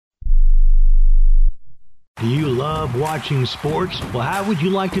Do you love watching sports? Well, how would you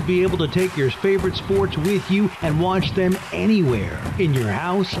like to be able to take your favorite sports with you and watch them anywhere? In your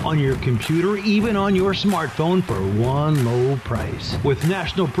house, on your computer, even on your smartphone for one low price. With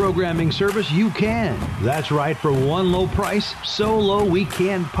National Programming Service, you can. That's right, for one low price, so low we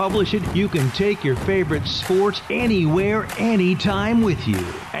can't publish it, you can take your favorite sports anywhere, anytime with you.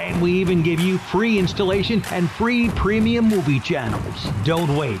 And we even give you free installation and free premium movie channels.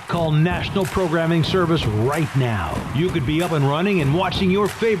 Don't wait. Call National Programming Service right now. You could be up and running and watching your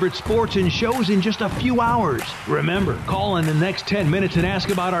favorite sports and shows in just a few hours. Remember, call in the next 10 minutes and ask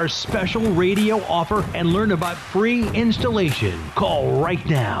about our special radio offer and learn about free installation. Call right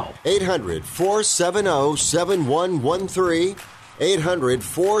now. 800-470-7113.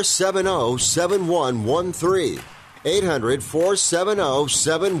 800-470-7113.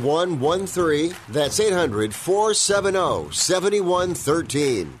 800-470-7113. That's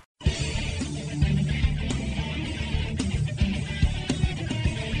 800-470-7113.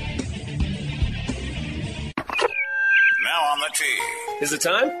 Now on the tee. Is it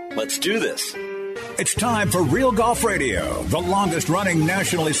time? Let's do this. It's time for Real Golf Radio, the longest-running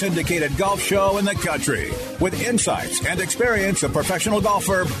nationally syndicated golf show in the country, with insights and experience of professional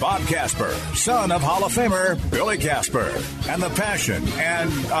golfer Bob Casper, son of Hall of Famer Billy Casper, and the passion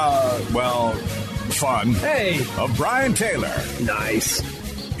and, fun of Brian Taylor. Nice.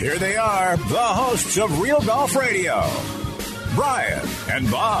 Here they are, the hosts of Real Golf Radio, Brian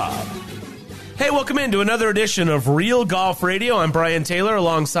and Bob. Hey, welcome into another edition of Real Golf Radio. I'm Brian Taylor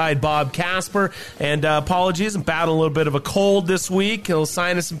alongside Bob Casper. And apologies, I'm battling a little bit of a cold this week, a little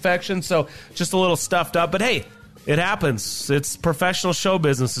sinus infection, so just a little stuffed up. But hey, it happens. It's professional show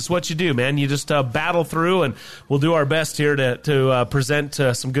business. It's what you do, man. You just battle through, and we'll do our best here to present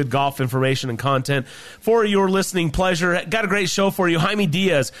some good golf information and content for your listening pleasure. Got a great show for you. Jaime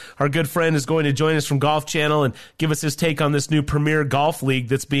Diaz, our good friend, is going to join us from Golf Channel and give us his take on this new Premier Golf League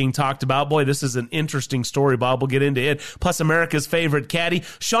that's being talked about. Boy, this is an interesting story, Bob. We'll get into it. Plus, America's favorite caddy,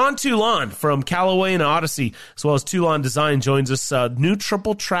 Sean Toulon from Callaway and Odyssey, as well as Toulon Design, joins us. New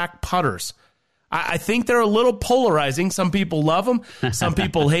triple track putters. I think they're a little polarizing. Some people love them. Some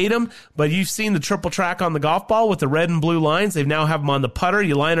people hate them. But you've seen the triple track on the golf ball with the red and blue lines. They now have them on the putter.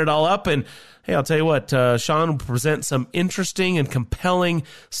 You line it all up. And, hey, I'll tell you what, Sean will present some interesting and compelling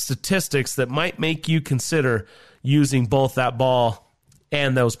statistics that might make you consider using both that ball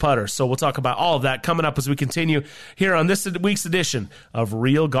and those putters. So we'll talk about all of that coming up as we continue here on this week's edition of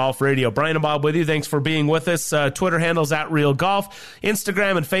Real Golf Radio. Brian and Bob with you. Thanks for being with us. Twitter handles at Real Golf.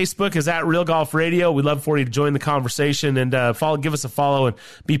 Instagram and Facebook is at Real Golf Radio. We'd love for you to join the conversation and give us a follow and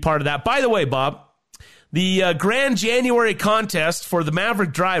be part of that. By the way, Bob, the Grand January contest for the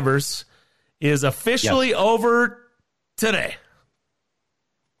Maverick drivers is officially over today.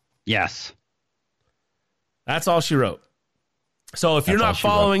 Yes. That's all she wrote. So if you're not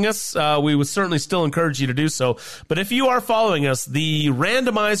following us, we would certainly still encourage you to do so. But if you are following us, the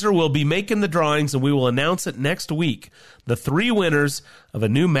randomizer will be making the drawings, and we will announce it next week. The 3 winners of a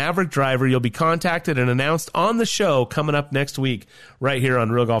new Maverick driver. You'll be contacted and announced on the show coming up next week right here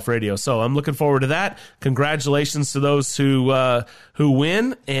on Real Golf Radio. So I'm looking forward to that. Congratulations to those who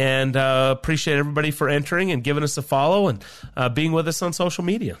win, and appreciate everybody for entering and giving us a follow and being with us on social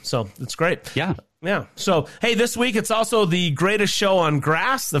media. So it's great. Yeah. So, hey, this week it's also the greatest show on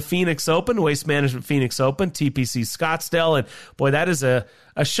grass, the Phoenix Open, Waste Management Phoenix Open, TPC Scottsdale. And, boy, that is a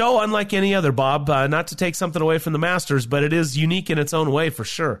show unlike any other, Bob. Not to take something away from the Masters, but it is unique in its own way for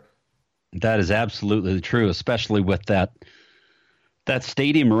sure. That is absolutely true, especially with that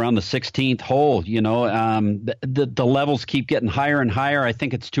stadium around the 16th hole. You know, the levels keep getting higher and higher. I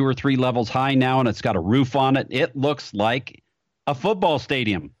think it's 2 or 3 levels high now, and it's got a roof on it. It looks like a football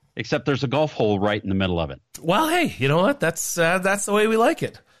stadium, except there's a golf hole right in the middle of it. Well, hey, you know what? That's the way we like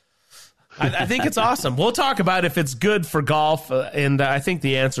it. I think it's awesome. We'll talk about if it's good for golf, and I think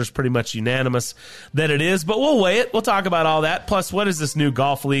the answer is pretty much unanimous that it is, but we'll weigh it. We'll talk about all that. Plus, what is this new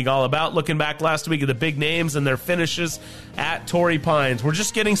golf league all about? Looking back last week at the big names and their finishes at Torrey Pines. We're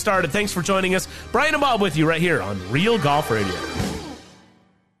just getting started. Thanks for joining us. Brian and Bob with you right here on Real Golf Radio.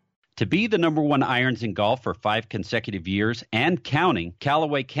 To be the number 1 irons in golf for 5 consecutive years and counting,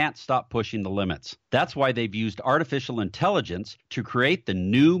 Callaway can't stop pushing the limits. That's why they've used artificial intelligence to create the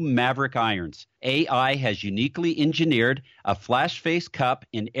new Maverick irons. AI has uniquely engineered a flash face cup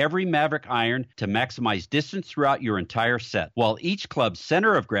in every Maverick iron to maximize distance throughout your entire set, while each club's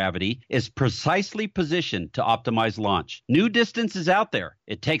center of gravity is precisely positioned to optimize launch. New distance is out there.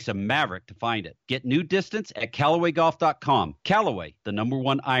 It takes a Maverick to find it. Get new distance at CallawayGolf.com. Callaway, the number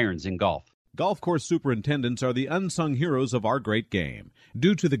 1 irons in golf. Golf course superintendents are the unsung heroes of our great game.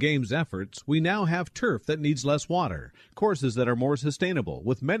 Due to the game's efforts, we now have turf that needs less water, courses that are more sustainable,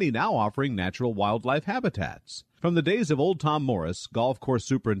 with many now offering natural wildlife habitats. From the days of old Tom Morris, golf course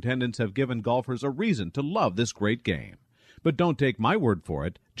superintendents have given golfers a reason to love this great game. But don't take my word for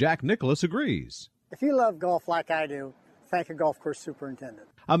it. Jack Nicklaus agrees. If you love golf like I do, thank a golf course superintendent.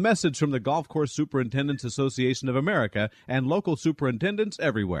 A message from the Golf Course Superintendents Association of America and local superintendents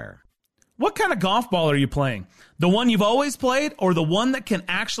everywhere. What kind of golf ball are you playing? The one you've always played or the one that can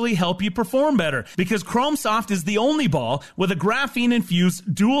actually help you perform better? Because Chrome Soft is the only ball with a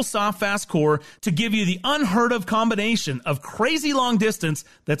graphene-infused dual soft fast core to give you the unheard of combination of crazy long distance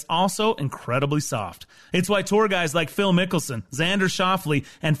that's also incredibly soft. It's why tour guys like Phil Mickelson, Xander Schauffele,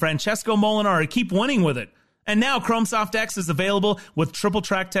 and Francesco Molinari keep winning with it. And now Chrome Soft X is available with triple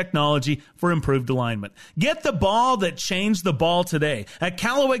track technology for improved alignment. Get the ball that changed the ball today at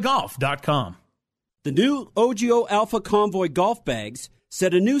CallawayGolf.com. The new OGIO Alpha Convoy golf bags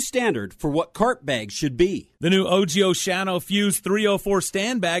set a new standard for what cart bags should be. The new OGIO Shadow Fuse 304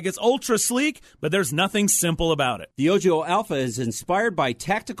 stand bag is ultra sleek, but there's nothing simple about it. The OGIO Alpha is inspired by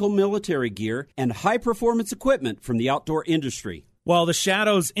tactical military gear and high-performance equipment from the outdoor industry. While the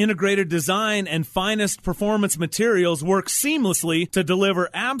Shadow's integrated design and finest performance materials work seamlessly to deliver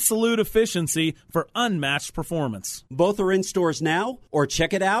absolute efficiency for unmatched performance. Both are in stores now, or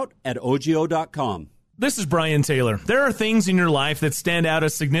check it out at OGIO.com. This is Brian Taylor. There are things in your life that stand out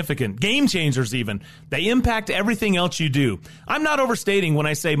as significant, game changers even. They impact everything else you do. I'm not overstating when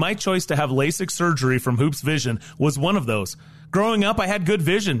I say my choice to have LASIK surgery from Hoops Vision was one of those. Growing up, I had good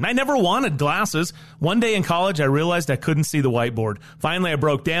vision. I never wanted glasses. One day in college, I realized I couldn't see the whiteboard. Finally, I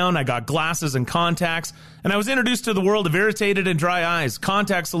broke down. I got glasses and contacts, and I was introduced to the world of irritated and dry eyes,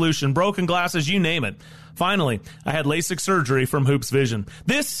 contact solution, broken glasses, you name it. Finally, I had LASIK surgery from Hoops Vision.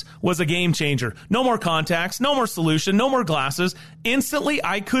 This was a game changer. No more contacts, no more solution, no more glasses. Instantly,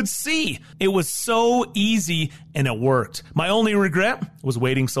 I could see. It was so easy, and it worked. My only regret was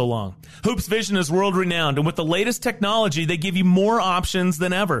waiting so long. Hoops Vision is world-renowned, and with the latest technology, they give you more options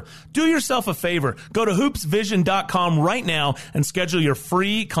than ever. Do yourself a favor. Go to hoopsvision.com right now and schedule your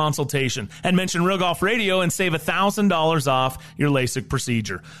free consultation. And mention Real Golf Radio and save $1,000 off your LASIK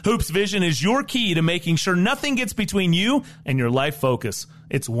procedure. Hoops Vision is your key to making sure nothing gets between you and your life focus.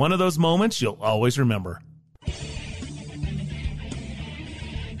 It's one of those moments you'll always remember.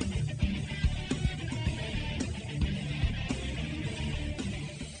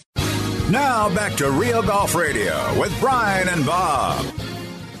 Now back to Real Golf Radio with Brian and Bob.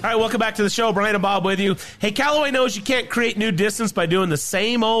 All right, welcome back to the show. Brian and Bob with you. Hey, Callaway knows you can't create new distance by doing the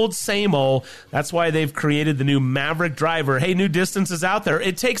same old, same old. That's why they've created the new Maverick driver. Hey, new distance is out there.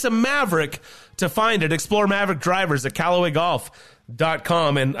 It takes a Maverick to find it. Explore Maverick drivers at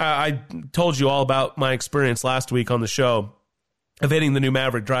CallawayGolf.com. And I told you all about my experience last week on the show of hitting the new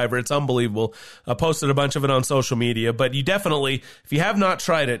Maverick driver. It's unbelievable. I posted a bunch of it on social media, but you definitely, if you have not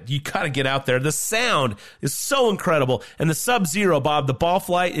tried it, you got to get out there. The sound is so incredible. And the Sub-Zero, Bob, the ball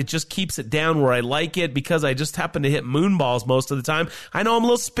flight, it just keeps it down where I like it because I just happen to hit moon balls most of the time. I know I'm a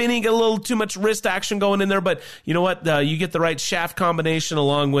little spinny, get a little too much wrist action going in there, but you know what? You get the right shaft combination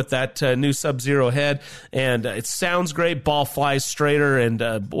along with that new Sub-Zero head, and it sounds great. Ball flies straighter,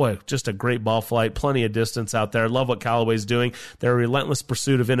 and boy, just a great ball flight. Plenty of distance out there. Love what Callaway's doing. They're a relentless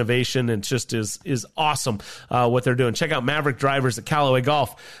pursuit of innovation, and just is awesome what they're doing. Check out Maverick drivers at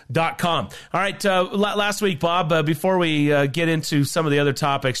CallawayGolf.com. All right, last week, Bob, before we get into some of the other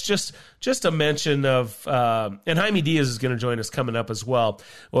topics, just a mention of, and Jaime Diaz is going to join us coming up as well.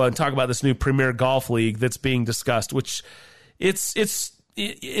 Well, and talk about this new Premier Golf League that's being discussed, which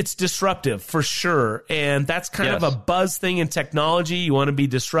it's disruptive for sure, and that's kind of a buzz thing in technology. You want to be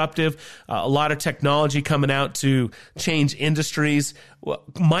disruptive. A lot of technology coming out to change industries.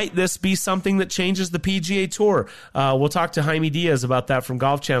 Might this be something that changes the PGA Tour? We'll talk to Jaime Diaz about that from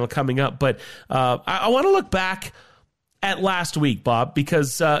Golf Channel coming up, but I want to look back at last week, Bob,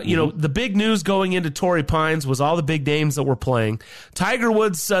 because, the big news going into Torrey Pines was all the big names that were playing. Tiger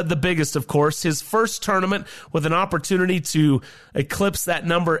Woods, the biggest, of course, his first tournament with an opportunity to eclipse that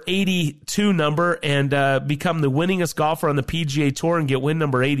number 82 number and become the winningest golfer on the PGA Tour and get win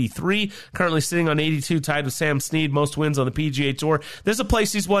number 83. Currently sitting on 82, tied with Sam Snead, most wins on the PGA Tour. This is a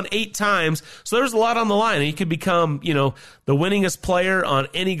place he's won 8 times, so there's a lot on the line. He could become, the winningest player on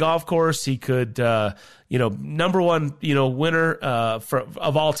any golf course. He could... number one, winner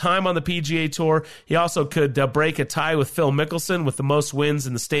of all time on the PGA Tour. He also could break a tie with Phil Mickelson with the most wins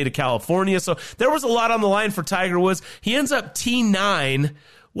in the state of California. So there was a lot on the line for Tiger Woods. He ends up T9.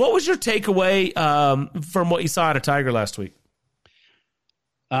 What was your takeaway from what you saw out of Tiger last week?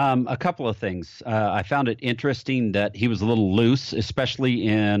 A couple of things. I found it interesting that he was a little loose, especially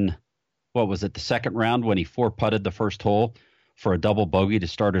in, what was it, the second round when he 4-putted the first hole for a double bogey to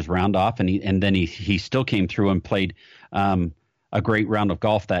start his round off, and then he still came through and played a great round of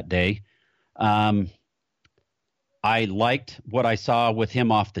golf that day. I liked what I saw with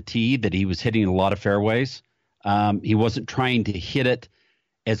him off the tee, that he was hitting a lot of fairways. He wasn't trying to hit it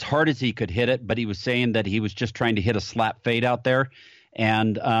as hard as he could hit it, but he was saying that he was just trying to hit a slap fade out there,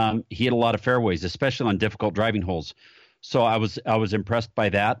 and he hit a lot of fairways, especially on difficult driving holes. So I was impressed by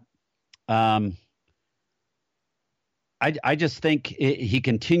that. I just think he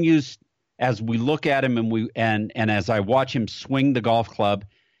continues, as we look at him and as I watch him swing the golf club,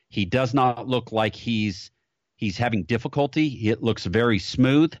 he does not look like he's having difficulty. It looks very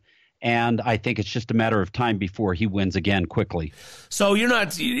smooth, and I think it's just a matter of time before he wins again quickly. So you're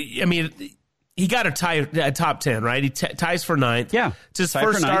not. I mean, he got a top 10, right? He ties for 9th. Yeah, it's his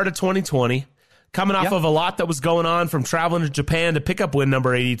first start of 2020. Coming off of a lot that was going on, from traveling to Japan to pick up win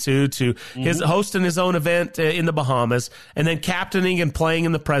number 82 to his hosting his own event in the Bahamas, and then captaining and playing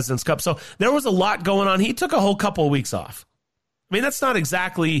in the President's Cup. So there was a lot going on. He took a whole couple of weeks off. I mean, that's not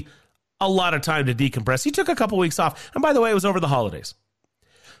exactly a lot of time to decompress. He took a couple of weeks off. And by the way, it was over the holidays.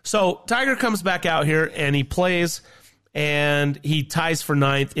 So Tiger comes back out here and he plays, and he ties for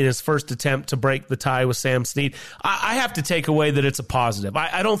 9th in his first attempt to break the tie with Sam Snead. I have to take away that it's a positive.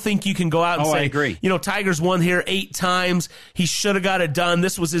 I don't think you can go out and say, I agree. Tiger's won here 8 times. He should have got it done.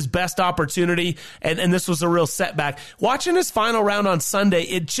 This was his best opportunity, and this was a real setback. Watching his final round on Sunday,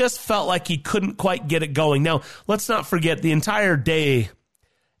 it just felt like he couldn't quite get it going. Now, let's not forget, the entire day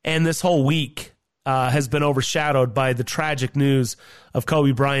and this whole week has been overshadowed by the tragic news of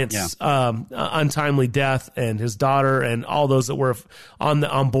Kobe Bryant's untimely death, and his daughter and all those that were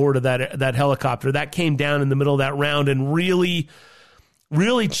on board of that helicopter. That came down in the middle of that round and really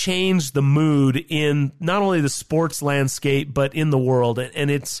changed the mood in not only the sports landscape but in the world. And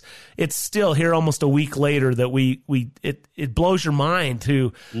it's still here almost a week later that it blows your mind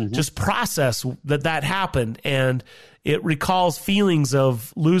to just process that happened, and it recalls feelings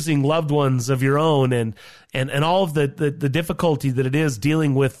of losing loved ones of your own and all of the difficulty that it is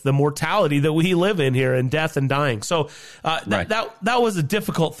dealing with the mortality that we live in here, and death and dying. So that was a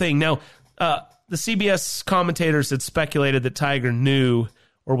difficult thing. Now, the CBS commentators had speculated that Tiger knew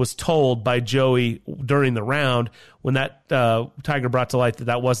or was told by Joey during the round, when that Tiger brought to light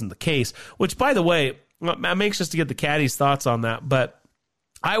that wasn't the case, which, by the way, I'm anxious to get the caddy's thoughts on that, but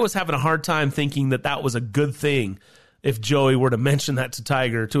I was having a hard time thinking that was a good thing if Joey were to mention that to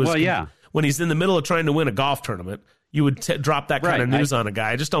Tiger. When he's in the middle of trying to win a golf tournament, you would drop that kind of news on a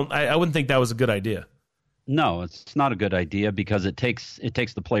guy. I wouldn't think that was a good idea. No, it's not a good idea, because it takes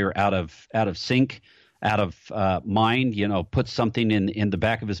the player out of sync, out of mind. Puts something in the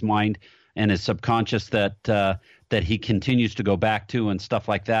back of his mind and his subconscious that he continues to go back to, and stuff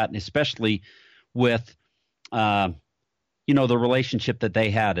like that. And especially with the relationship that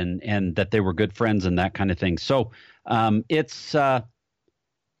they had, and that they were good friends and that kind of thing. So it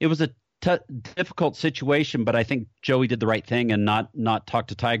was a difficult situation, but I think Joey did the right thing and not talk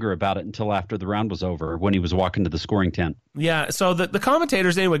to Tiger about it until after the round was over, when he was walking to the scoring tent. Yeah, so the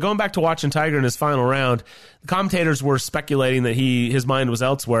commentators, anyway, going back to watching Tiger in his final round, the commentators were speculating that his mind was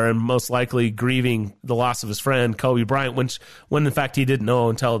elsewhere and most likely grieving the loss of his friend Kobe Bryant, when in fact he didn't know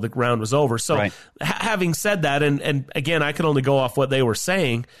until the round was over. So having said that, and again, I could only go off what they were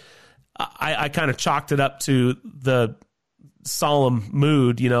saying, I kind of chalked it up to the solemn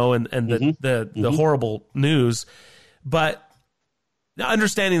mood, and the horrible news. But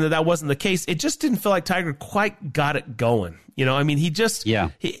understanding that wasn't the case, it just didn't feel like Tiger quite got it going. He just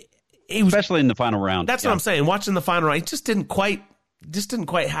he was, especially in the final round. That's what I'm saying. Watching the final round, he just didn't quite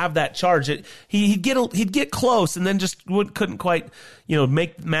have that charge. He'd get close and then just couldn't quite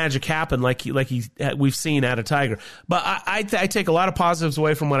make magic happen like we've seen out of Tiger. But I take a lot of positives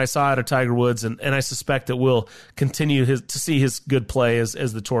away from what I saw out of Tiger Woods, and I suspect that we'll continue to see his good play as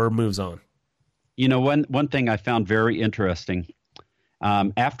the tour moves on. One thing I found very interesting,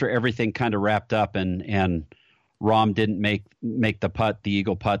 after everything kind of wrapped up and Rahm didn't make the putt, the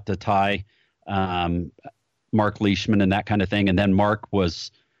eagle putt to tie Mark Leishman and that kind of thing. And then Mark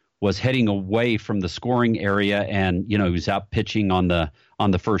was heading away from the scoring area, and he was out pitching on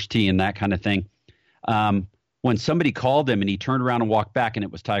the first tee and that kind of thing. When somebody called him and he turned around and walked back, and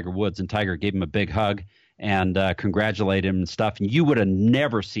it was Tiger Woods, and Tiger gave him a big hug and congratulated him and stuff. And you would have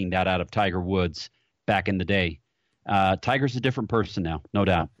never seen that out of Tiger Woods back in the day. Tiger's a different person now, no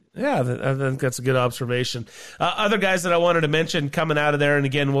doubt. Yeah, I think that's a good observation. Other guys that I wanted to mention coming out of there, and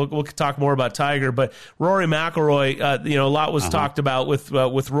again, we'll talk more about Tiger, but Rory McIlroy, a lot was talked about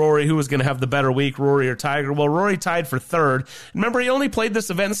with Rory, who was going to have the better week, Rory or Tiger. Well, Rory tied for third. Remember, he only played this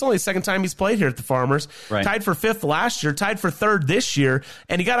event. It's only the second time he's played here at the Farmers. Right. Tied for fifth last year, tied for third this year,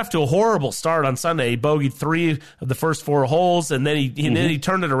 and he got off to a horrible start on Sunday. He bogeyed 3 of the first 4 holes, and then he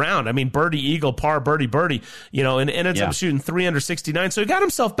turned it around. I mean, birdie, eagle, par, birdie, and ended up shooting 3 under 69. So he got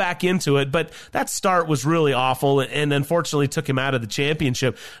himself back into it, but that start was really awful and unfortunately took him out of the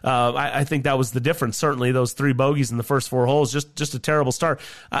championship. I think that was the difference. Certainly those 3 bogeys in the first 4 holes, just a terrible start.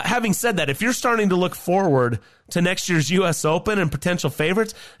 Having said that, if you're starting to look forward to next year's U.S. Open and potential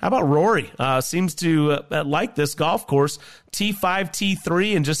favorites, how about Rory? Seems to like this golf course. T5,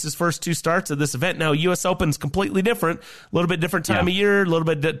 T3 in just his first 2 starts of this event. Now, U.S. Open's completely different, a little bit different time of year, a little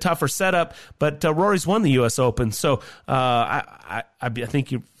bit tougher setup, but Rory's won the U.S. Open. So I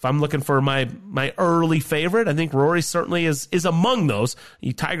think if I'm looking for my early favorite, I think Rory certainly is among those.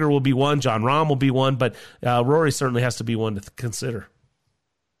 Tiger will be one, Jon Rahm will be one, but Rory certainly has to be one to consider.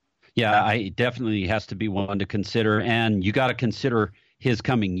 Yeah, I definitely has to be one to consider, and you got to consider his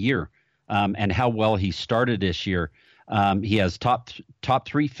coming year and how well he started this year. He has top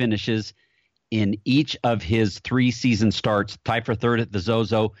 3 finishes in each of his 3 season starts. Tied for third at the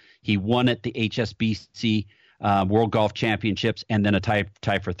Zozo, he won at the HSBC World Golf Championships, and then a tie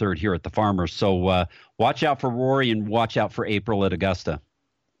for third here at the Farmers. So watch out for Rory and watch out for April at Augusta.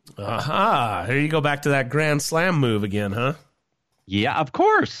 Aha! Here you go back to that Grand Slam move again, huh? Yeah, of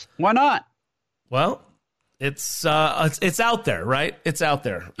course. Why not? Well, it's out there, right? It's out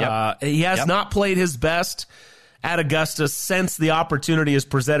there. Yep. He has not played his best at Augusta since the opportunity has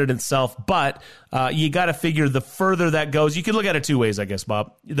presented itself, but you got to figure the further that goes, you can look at it 2 ways, I guess,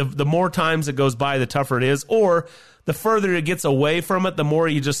 Bob. The more times it goes by, the tougher it is, or the further it gets away from it, the more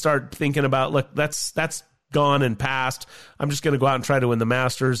you just start thinking about, look, that's gone and past. I'm just going to go out and try to win the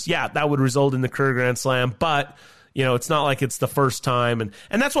Masters. Yeah, that would result in the career Grand Slam, but it's not like it's the first time, and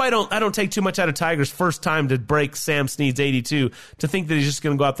that's why I don't take too much out of Tiger's first time to break Sam Snead's 82 to think that he's just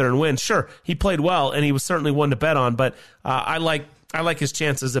going to go out there and win. Sure, he played well, and he was certainly one to bet on, but I like his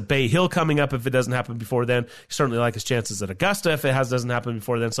chances at Bay Hill coming up if it doesn't happen before then. Certainly like his chances at Augusta if it doesn't happen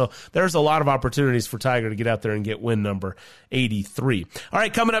before then. So there's a lot of opportunities for Tiger to get out there and get win number 83. All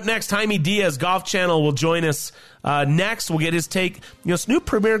right, coming up next, Jaime Diaz, Golf Channel, will join us next. We'll get his take. This new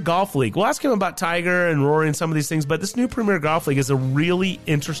Premier Golf League. We'll ask him about Tiger and Rory and some of these things, but this new Premier Golf League is a really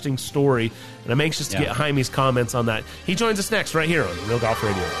interesting story, and I'm anxious to get Jaime's comments on that. He joins us next right here on Real Golf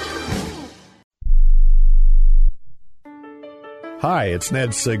Radio. Hi, it's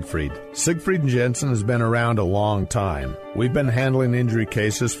Ned Siegfried. Siegfried & Jensen has been around a long time. We've been handling injury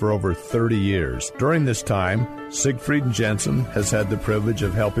cases for over 30 years. During this time, Siegfried & Jensen has had the privilege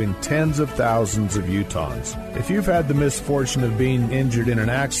of helping tens of thousands of Utahns. If you've had the misfortune of being injured in an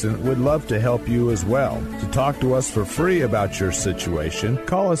accident, we'd love to help you as well. To talk to us for free about your situation,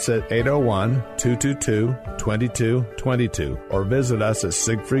 call us at 801-222-2222 or visit us at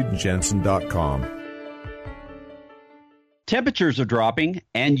siegfriedandjensen.com. Temperatures are dropping,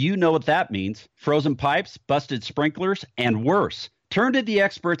 and you know what that means. Frozen pipes, busted sprinklers, and worse. Turn to the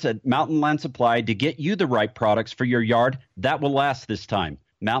experts at Mountain Land Supply to get you the right products for your yard that will last this time.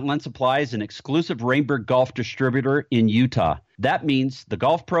 Mountain Land Supply is an exclusive Rainbird golf distributor in Utah. That means the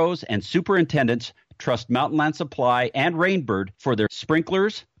golf pros and superintendents trust Mountain Land Supply and Rainbird for their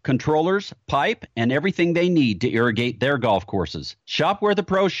sprinklers, controllers, pipe, and everything they need to irrigate their golf courses. Shop where the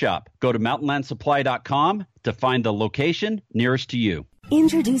pros shop. Go to mountainlandsupply.com to find the location nearest to you.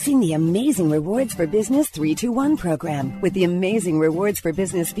 Introducing the Amazing Rewards for Business 321 program. With the Amazing Rewards for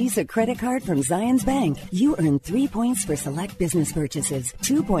Business Visa credit card from Zions Bank, you earn 3 points for select business purchases,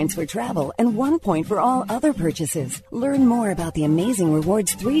 2 points for travel, and 1 point for all other purchases. Learn more about the Amazing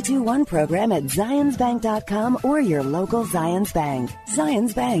Rewards 321 program at zionsbank.com or your local Zions Bank.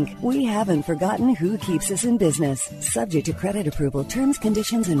 Zions Bank, we haven't forgotten who keeps us in business. Subject to credit approval, terms,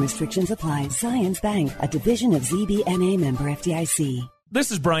 conditions, and restrictions apply. Zions Bank, a division of ZBNA member FDIC. This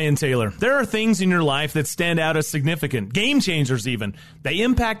is Brian Taylor. There are things in your life that stand out as significant, game changers even. They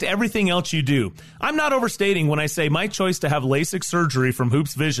impact everything else you do. I'm not overstating when I say my choice to have LASIK surgery from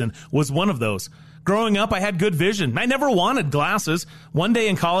Hoops Vision was one of those. Growing up, I had good vision. I never wanted glasses. One day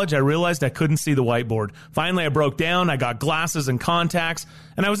in college, I realized I couldn't see the whiteboard. Finally, I broke down. I got glasses and contacts,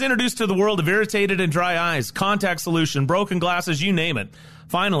 and I was introduced to the world of irritated and dry eyes, contact solution, broken glasses, you name it.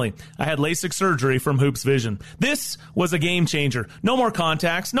 Finally, I had LASIK surgery from Hoops Vision. This was a game changer. No more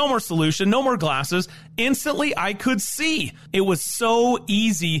contacts, no more solution, no more glasses. Instantly, I could see. It was so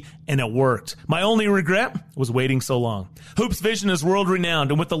easy and it worked. My only regret was waiting so long. Hoops Vision is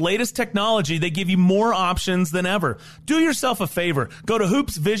world-renowned, and with the latest technology, they give you more options than ever. Do yourself a favor. Go to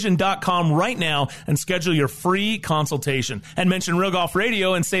hoopsvision.com right now and schedule your free consultation. And mention Real Golf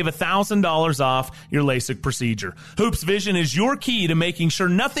Radio and save $1,000 off your LASIK procedure. Hoops Vision is your key to making sure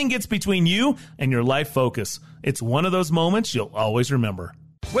nothing gets between you and your life focus. It's one of those moments you'll always remember.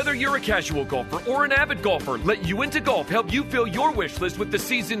 Whether you're a casual golfer or an avid golfer, let Uinta Golf help you fill your wish list with the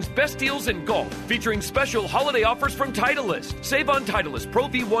season's best deals in golf, featuring special holiday offers from Titleist. Save on Titleist Pro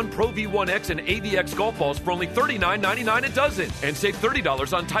V1, Pro V1X, and AVX golf balls for only $39.99 a dozen. And save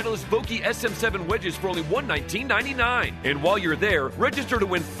 $30 on Titleist Vokey SM7 wedges for only $119.99. And while you're there, register to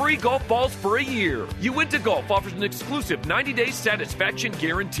win free golf balls for a year. Uinta Golf offers an exclusive 90-day satisfaction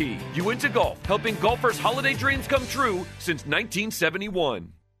guarantee. Uinta Golf, helping golfers' holiday dreams come true since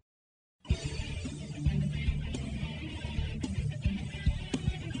 1971.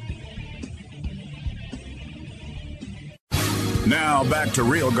 Now back to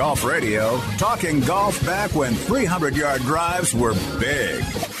Real Golf Radio, talking golf back when 300-yard drives were big.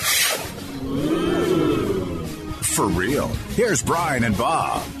 For real. Here's Brian and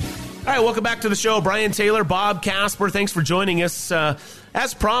Bob. All right, welcome back to the show. Brian Taylor, Bob Casper, thanks for joining us.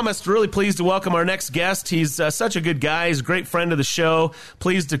 As promised, really pleased to welcome our next guest. He's such a good guy. He's a great friend of the show.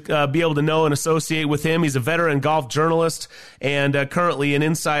 Pleased to be able to know and associate with him. He's a veteran golf journalist and currently an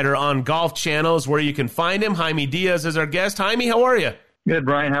insider on Golf Channel, is where you can find him. Jaime Diaz is our guest. Jaime, how are you? Good,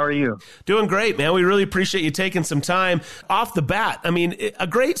 Brian. How are you? Doing great, man. We really appreciate you taking some time. Off the bat, I mean, a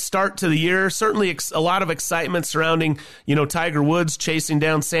great start to the year. Certainly a lot of excitement surrounding, Tiger Woods chasing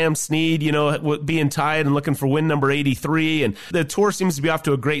down Sam Snead, being tied and looking for win number 83. And the tour seems to be off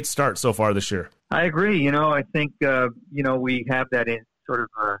to a great start so far this year. I agree. I think, we have that sort of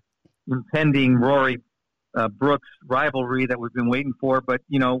impending Rory Brooks rivalry that we've been waiting for. But,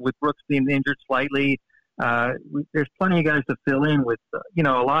 with Brooks being injured slightly, there's plenty of guys to fill in with, a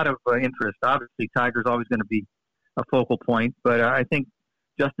lot of interest. Obviously, Tiger's always going to be a focal point, but I think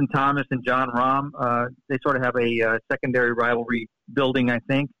Justin Thomas and Jon Rahm, they sort of have a secondary rivalry building, I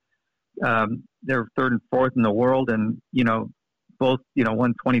think. They're third and fourth in the world, and, both,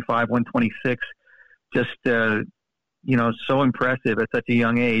 125, 126, just, so impressive at such a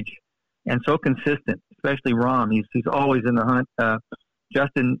young age and so consistent, especially Rahm. He's always in the hunt.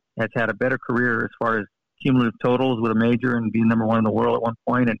 Justin has had a better career as far as cumulative totals with a major and being number one in the world at one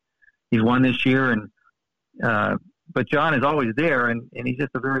point, and he's won this year. And but John is always there, and he's just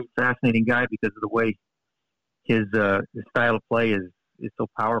a very fascinating guy because of the way his style of play is so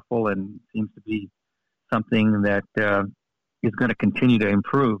powerful and seems to be something that is going to continue to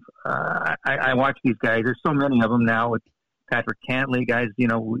improve. I watch these guys. There's so many of them now with Patrick Cantlay, guys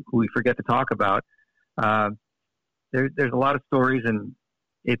who we forget to talk about. There's a lot of stories, and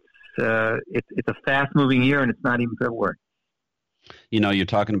it's a fast-moving year, and it's not even February. You're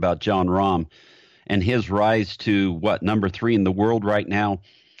talking about Jon Rahm and his rise to, number 3 in the world right now.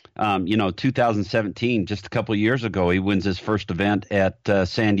 2017, just a couple of years ago, he wins his first event at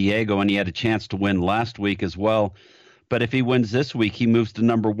San Diego, and he had a chance to win last week as well. But if he wins this week, he moves to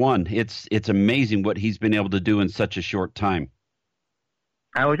number 1. It's amazing what he's been able to do in such a short time.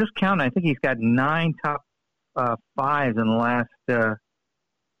 I was just counting. I think he's got 9 top fives in the last,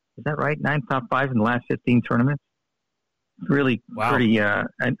 is that right? 9 top fives in the last 15 tournaments. Really pretty, and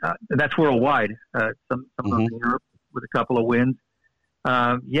that's worldwide. Some in Europe with a couple of wins.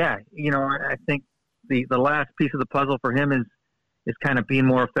 I think the last piece of the puzzle for him is kind of being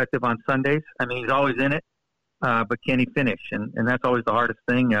more effective on Sundays. I mean, he's always in it, but can he finish? And that's always the hardest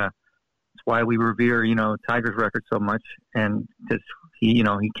thing. It's why we revere, Tiger's record so much, and because he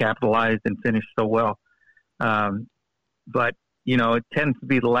capitalized and finished so well. But it tends to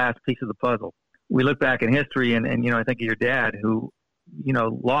be the last piece of the puzzle. We look back in history and I think of your dad who,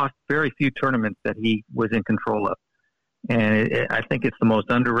 lost very few tournaments that he was in control of. And I think it's the most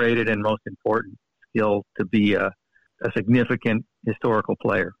underrated and most important skill to be a significant historical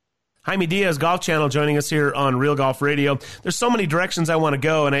player. Jaime Diaz, Golf Channel, joining us here on Real Golf Radio. There's so many directions I want to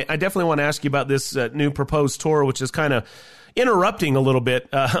go, and I definitely want to ask you about this new proposed tour, which is kind of interrupting a little bit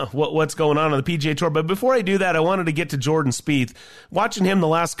what's going on the PGA Tour. But before I do that, I wanted to get to Jordan Spieth. Watching him the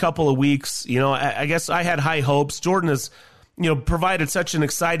last couple of weeks, I guess I had high hopes. Jordan has provided such an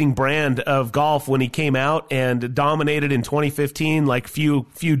exciting brand of golf when he came out and dominated in 2015 like few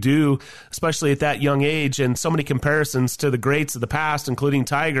do, especially at that young age, and so many comparisons to the greats of the past, including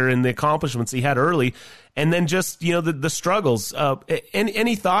Tiger, and the accomplishments he had early. And then just, the struggles.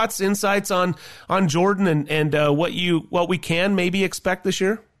 Any thoughts, insights on Jordan and what we can maybe expect this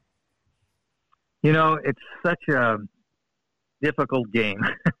year? It's such a difficult game.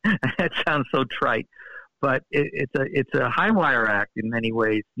 That sounds so trite, but it's a high wire act in many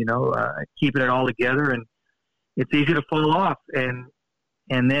ways. Keeping it all together, and it's easy to fall off, and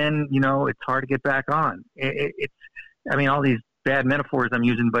then it's hard to get back on. All these bad metaphors I'm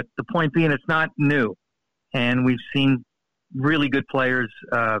using, but the point being, it's not new. And we've seen really good players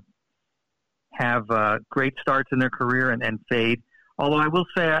have great starts in their career and fade. Although I will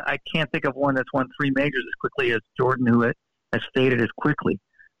say I can't think of one that's won 3 majors as quickly as Jordan, who has faded as quickly.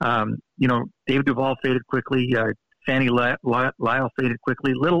 David Duval faded quickly. Sandy Lyle faded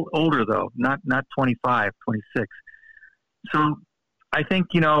quickly. A little older, though, not 25, 26. So I think,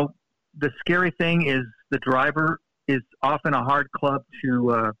 the scary thing is the driver is often a hard club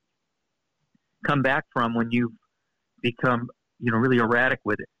to come back from when you've become, really erratic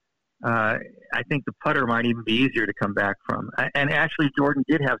with it. I think the putter might even be easier to come back from. And actually, Jordan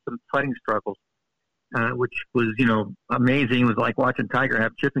did have some putting struggles, which was, amazing. It was like watching Tiger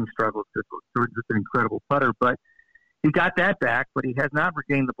have chipping struggles because Jordan's just an incredible putter. But he got that back, but he has not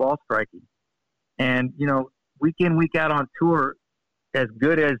regained the ball striking. And, week in, week out on tour, as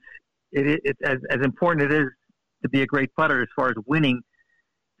good as as important it is to be a great putter as far as winning,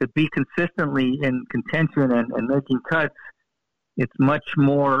 to be consistently in contention and making cuts, it's much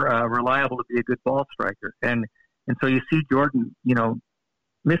more reliable to be a good ball striker. And so you see Jordan,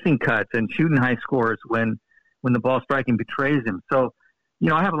 missing cuts and shooting high scores when the ball striking betrays him. So,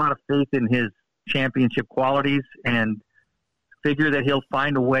 I have a lot of faith in his championship qualities and figure that he'll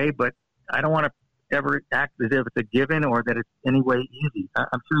find a way, but I don't want to ever act as if it's a given or that it's any way easy.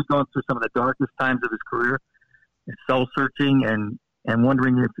 I'm sure he's going through some of the darkest times of his career, soul-searching and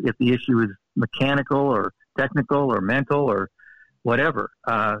wondering if the issue is mechanical or technical or mental or whatever.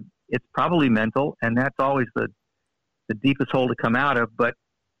 It's probably mental, and that's always the deepest hole to come out of. But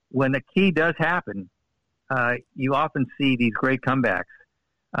when the key does happen, you often see these great comebacks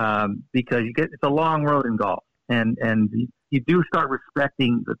because it's a long road in golf, and you do start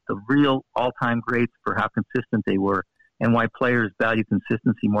respecting the real all-time greats for how consistent they were and why players value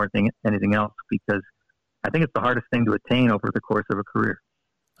consistency more than anything else, because I think it's the hardest thing to attain over the course of a career.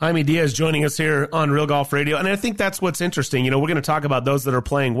 Jaime Diaz joining us here on Real Golf Radio. And I think that's what's interesting. We're going to talk about those that are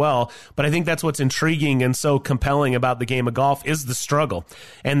playing well, but I think that's what's intriguing and so compelling about the game of golf is the struggle.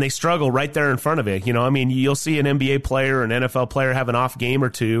 And they struggle right there in front of it. You'll see an NBA player, an NFL player have an off game or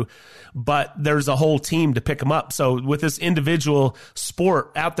two, but there's a whole team to pick them up. So with this individual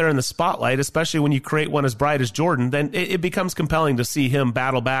sport out there in the spotlight, especially when you create one as bright as Jordan, then it becomes compelling to see him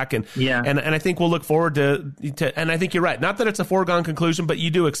battle back. And I think we'll look forward to, and I think you're right. Not that it's a foregone conclusion, but you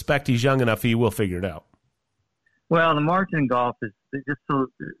do expect he's young enough he will figure it out. Well, the margin in golf is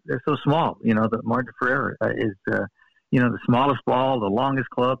they're so small. The margin for error is the smallest ball, the longest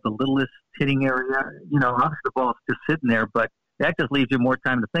club, the littlest hitting area. Obviously the ball's just sitting there, but that just leaves you more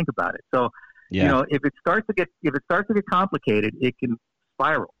time to think about it. So, if it starts to get complicated, it can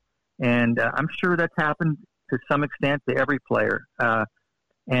spiral, and I'm sure that's happened to some extent to every player.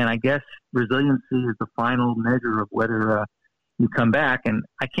 And I guess resiliency is the final measure of whether you come back, and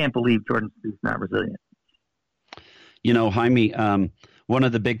I can't believe Jordan Spieth's not resilient. Jaime, one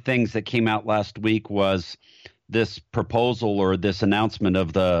of the big things that came out last week was this proposal or this announcement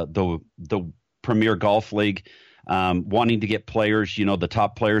of the Premier Golf League wanting to get players, the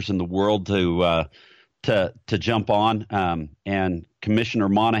top players in the world to jump on. And Commissioner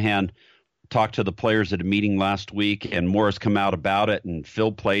Monahan talked to the players at a meeting last week, and more has come out about it. And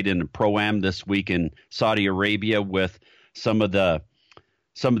Phil played in a Pro-Am this week in Saudi Arabia with some of the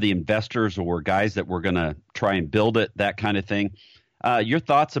investors or guys that were going to try and build it, that kind of thing. Your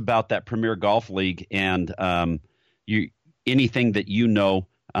thoughts about that Premier Golf League and anything that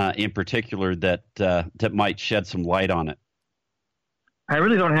in particular that might shed some light on it? I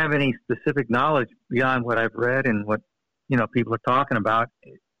really don't have any specific knowledge beyond what I've read and what people are talking about.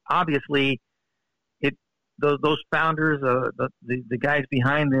 Obviously, those founders, the guys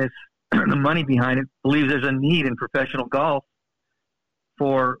behind this, the money behind it, believes there's a need in professional golf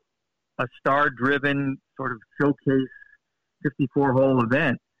for a star-driven sort of showcase 54-hole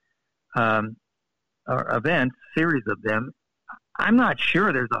event, or events, series of them. I'm not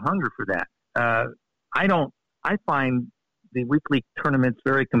sure there's a hunger for that. I find the weekly tournaments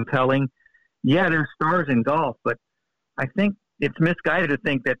very compelling. Yeah, there's stars in golf, but I think it's misguided to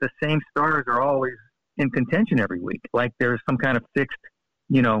think that the same stars are always in contention every week. Like there's some kind of fixed,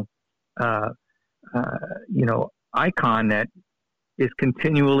 icon that is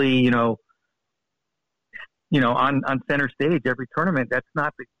continually, on center stage every tournament. That's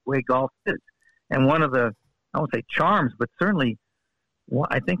not the way golf is. And one of the, I won't say charms, but certainly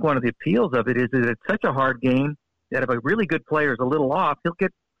I think one of the appeals of it is that it's such a hard game that if a really good player is a little off, he'll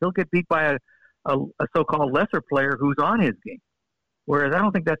get beat by a so-called lesser player who's on his game. Whereas I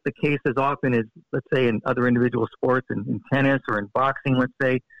don't think that's the case as often as, let's say, in other individual sports, in tennis or in boxing, let's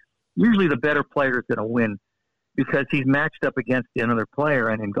say. Usually the better player is going to win because he's matched up against another player,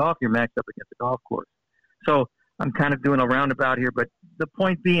 and in golf, you're matched up against the golf course. So I'm kind of doing a roundabout here, but the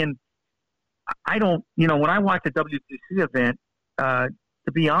point being, I don't, when I watch a WGC event,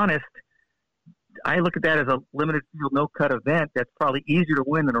 to be honest, I look at that as a limited field, no-cut event that's probably easier to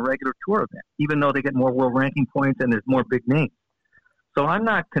win than a regular tour event, even though they get more world ranking points and there's more big names. So I'm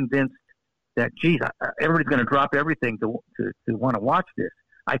not convinced that, everybody's going to drop everything to want to watch this.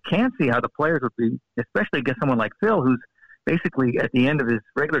 I can see how the players would be, especially against someone like Phil, who's basically at the end of his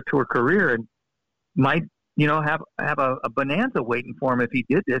regular tour career and might, have a bonanza waiting for him if he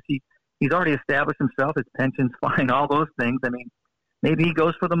did this. He's already established himself, his pension's fine, all those things. I mean, maybe he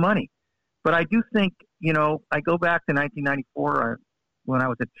goes for the money. But I do think, I go back to 1994 when I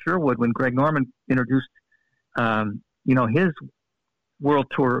was at Sherwood, when Greg Norman introduced, his World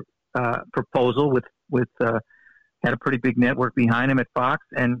Tour proposal with had a pretty big network behind him at Fox.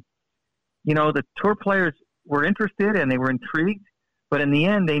 And, the tour players were interested and they were intrigued. But in the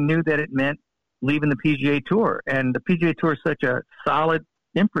end, they knew that it meant leaving the PGA Tour. And the PGA Tour is such a solid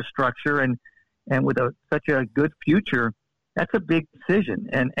infrastructure and with such a good future, that's a big decision.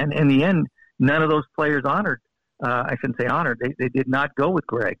 And in the end, none of those players I shouldn't say honored, they did not go with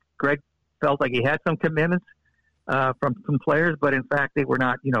Greg. Greg felt like he had some commitments from some players, but in fact, they were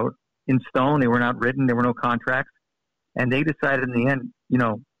not, in stone. They were not written. There were no contracts. And they decided in the end,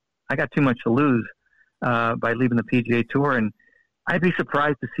 I got too much to lose by leaving the PGA Tour. And I'd be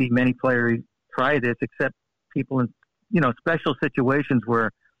surprised to see many players try this, except people in, special situations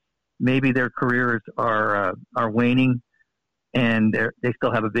where maybe their careers are waning and they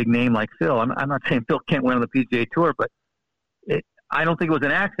still have a big name like Phil. I'm not saying Phil can't win on the PGA Tour, but I don't think it was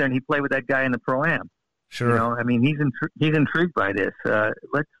an accident. He played with that guy in the Pro-Am. Sure. I mean, he's intrigued by this.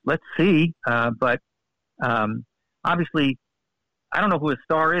 Let's see. But obviously, I don't know who a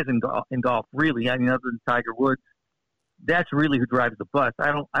star is in golf, really. I mean, other than Tiger Woods, that's really who drives the bus.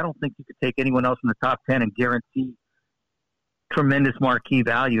 I don't think you could take anyone else in the top 10 and guarantee tremendous marquee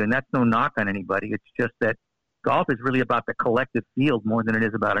value. And that's no knock on anybody. It's just that golf is really about the collective field more than it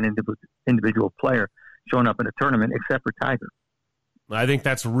is about an individual player showing up in a tournament, except for Tiger. I think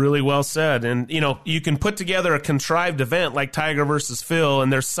that's really well said. And, you can put together a contrived event like Tiger versus Phil,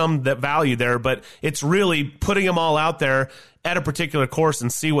 and there's some that value there, but it's really putting them all out there at a particular course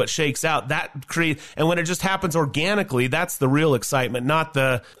and see what shakes out. And when it just happens organically, that's the real excitement, not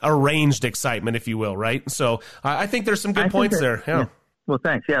the arranged excitement, if you will, right? So I think there's some good points there. Yeah. Well,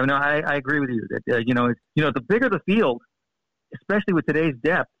 thanks. Yeah, no, I agree with you. That the bigger the field, especially with today's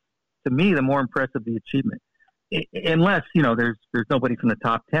depth, to me, the more impressive the achievement. Unless, there's nobody from the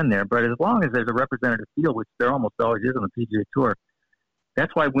top 10 there. But as long as there's a representative field, which there almost always is on the PGA Tour,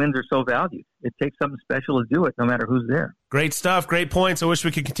 that's why wins are so valued. It takes something special to do it, no matter who's there. Great stuff. Great points. I wish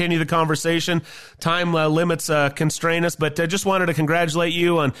we could continue the conversation. Time limits constrain us, but I just wanted to congratulate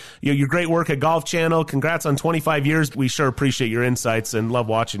you on your great work at Golf Channel. Congrats on 25 years. We sure appreciate your insights and love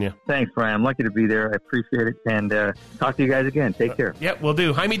watching you. Thanks, Brian. I'm lucky to be there. I appreciate it. And talk to you guys again. Take care. Yep, we'll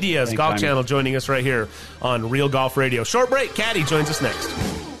do. Jaime Diaz, Thanks, Golf Jaime. Channel, joining us right here on Real Golf Radio. Short break. Caddy joins us next.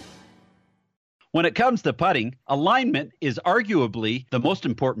 When it comes to putting, alignment is arguably the most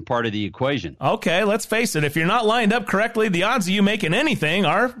important part of the equation. Okay, let's face it. If you're not lined up correctly, the odds of you making anything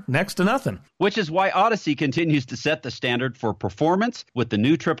are next to nothing. Which is why Odyssey continues to set the standard for performance with the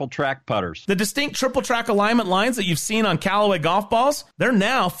new triple track putters. The distinct triple track alignment lines that you've seen on Callaway golf balls, they're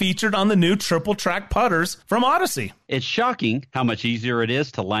now featured on the new triple track putters from Odyssey. It's shocking how much easier it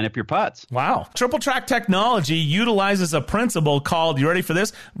is to line up your putts. Wow. Triple track technology utilizes a principle called, you ready for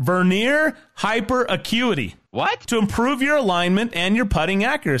this? Vernier hyperacuity. What? To improve your alignment and your putting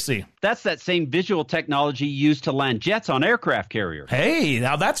accuracy. That's that same visual technology used to land jets on aircraft carriers. Hey,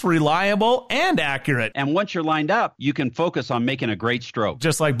 now that's reliable and accurate. And once you're lined up, you can focus on making a great stroke.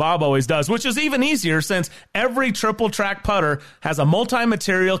 Just like Bob always does, which is even easier since every triple track putter has a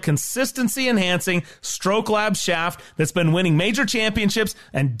multi-material, consistency-enhancing Stroke Lab shaft that's been winning major championships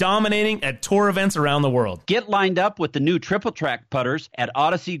and dominating at tour events around the world. Get lined up with the new triple track putters at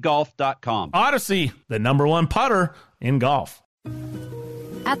OdysseyGolf.com. Odyssey, the #1 putter in golf.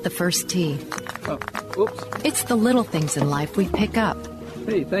 At the first tee. Oh, oops. It's the little things in life we pick up.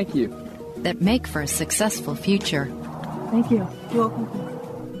 Hey, thank you. That make for a successful future. Thank you. You're welcome.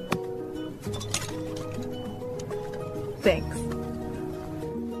 Thanks.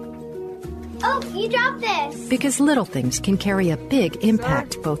 Oh, you dropped this. Because little things can carry a big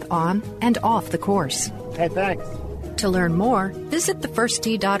impact both on and off the course. Hey, thanks. To learn more, visit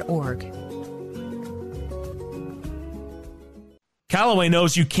thefirsttee.org. Callaway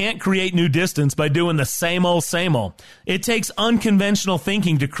knows you can't create new distance by doing the same old, same old. It takes unconventional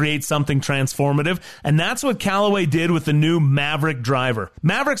thinking to create something transformative, and that's what Callaway did with the new Maverick driver.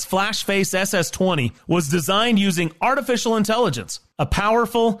 Maverick's FlashFace SS20 was designed using artificial intelligence, a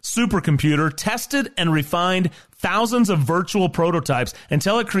powerful supercomputer tested and refined thousands of virtual prototypes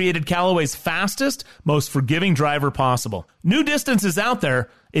until it created Callaway's fastest, most forgiving driver possible. New distance is out there.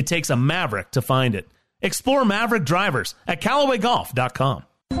 It takes a Maverick to find it. Explore Maverick drivers at CallawayGolf.com.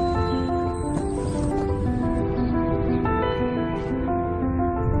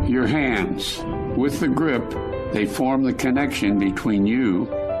 Your hands, with the grip, they form the connection between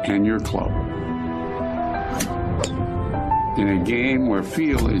you and your club. In a game where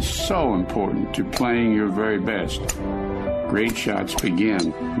feel is so important to playing your very best, great shots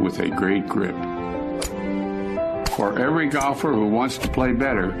begin with a great grip. For every golfer who wants to play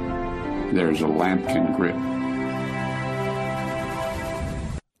better, there's a Lampkin grip.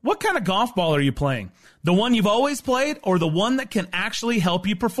 What kind of golf ball are you playing? The one you've always played or the one that can actually help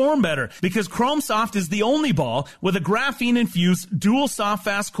you perform better? Because Chrome Soft is the only ball with a graphene-infused dual soft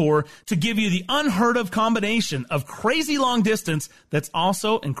fast core to give you the unheard of combination of crazy long distance that's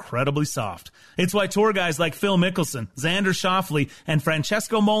also incredibly soft. It's why tour guys like Phil Mickelson, Xander Schauffele, and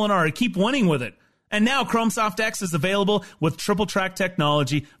Francesco Molinari keep winning with it. And now Chrome Soft X is available with triple track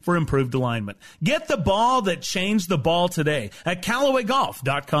technology for improved alignment. Get the ball that changed the ball today at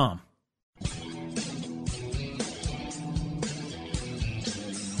CallawayGolf.com.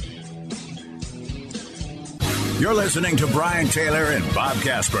 You're listening to Brian Taylor and Bob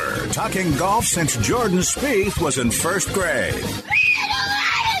Casper, talking golf since Jordan Spieth was in first grade.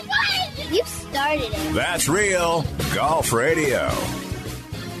 You started it. That's Real Golf Radio.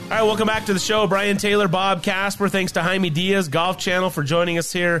 All right, welcome back to the show. Brian Taylor, Bob Casper. Thanks to Jaime Diaz, Golf Channel, for joining us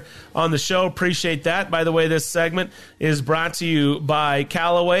here on the show. Appreciate that. By the way, this segment is brought to you by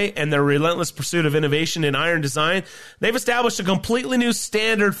Callaway and their relentless pursuit of innovation in iron design. They've established a completely new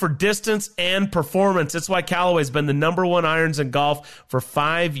standard for distance and performance. That's why Callaway's been the number one irons in golf for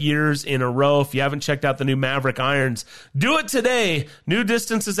 5 years in a row. If you haven't checked out the new Maverick irons, do it today. New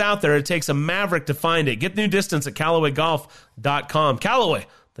distance is out there. It takes a Maverick to find it. Get new distance at CallawayGolf.com. Callaway,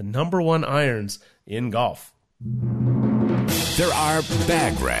 the number one irons in golf. There are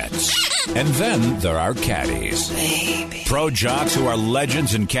bag rats, and then there are caddies. Baby. Pro jocks who are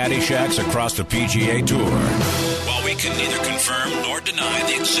legends in caddy shacks across the PGA Tour. While we can neither confirm nor deny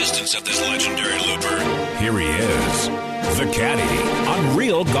the existence of this legendary looper, here he is, the Caddy, on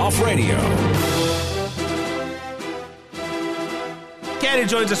Real Golf Radio. Caddy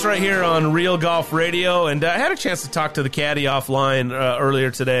joins us right here on Real Golf Radio, and I had a chance to talk to the Caddy offline earlier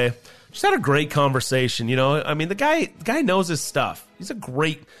today. Just had a great conversation. You know, I mean, the guy knows his stuff. He's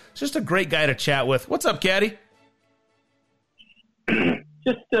just a great guy to chat with. What's up, Caddy?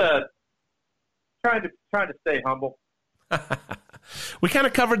 Just trying to stay humble. We kind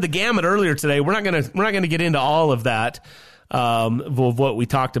of covered the gamut earlier today. We're not gonna get into all of that of what we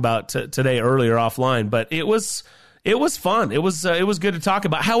talked about today earlier offline, but it was fun. It was good to talk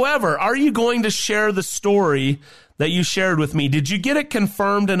about. However, are you going to share the story that you shared with me? Did you get it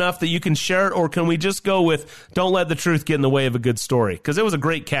confirmed enough that you can share it, or can we just go with don't let the truth get in the way of a good story? Because it was a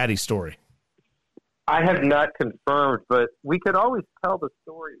great Caddy story. I have not confirmed, but we could always tell the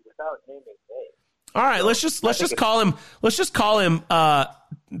story without naming names. All right, let's just call him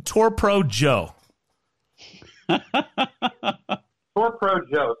Tour Pro Joe. Tour Pro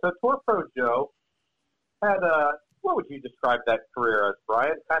Joe. So Tour Pro Joe had what would you describe that career as,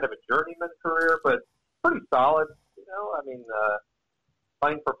 Brian? Kind of a journeyman career, but pretty solid. You know, I mean,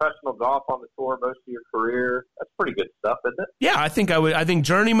 playing professional golf on the tour most of your career, that's pretty good stuff, isn't it? Yeah, I think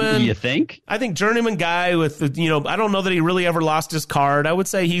journeyman. You think? I think journeyman guy with, I don't know that he really ever lost his card. I would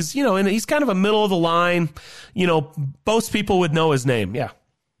say he's kind of a middle of the line. Most people would know his name. Yeah.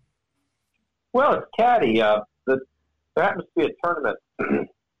 Well, it's Caddy. There happens to be a tournament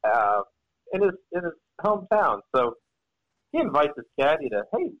in his hometown, so he invites his caddy to,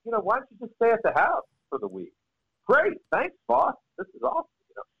 hey, why don't you just stay at the house for the week? Great, thanks, boss. This is awesome.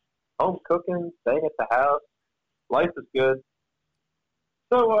 Home cooking, staying at the house, life is good.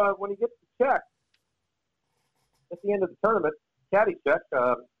 So when he gets the check, at the end of the tournament, caddy check,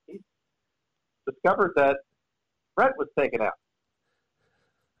 he discovered that rent was taken out.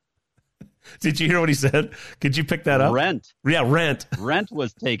 Did you hear what he said? Could you pick that up? Rent. Yeah, rent. Rent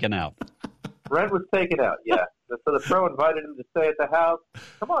was taken out. Rent was taken out, yeah. So the pro invited him to stay at the house.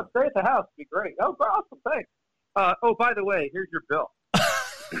 Come on, stay at the house. It'd be great. Oh, awesome, thanks. Oh, by the way, here's your bill.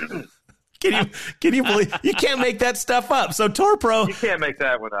 Can you believe you can't make that stuff up? So Tour Pro, you can't make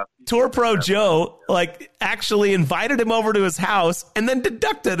that one up. Tour Pro Joe actually invited him over to his house and then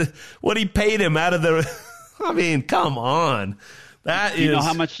deducted what he paid him out of the. I mean, come on, You know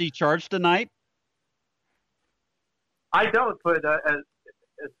how much he charged a night? I don't, but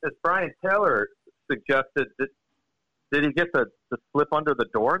as Brian Taylor suggested, did he get the slip under the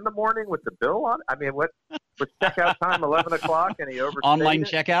door in the morning with the bill on it? I mean, what was checkout time 11 o'clock and he overstayed online it?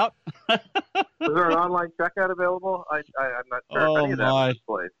 checkout? Was there an online checkout available? I'm not sure if any of that was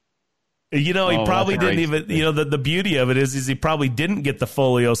displayed. You know, he probably didn't even, the beauty of it is he probably didn't get the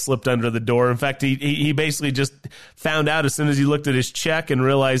folio slipped under the door. In fact, he basically just found out as soon as he looked at his check and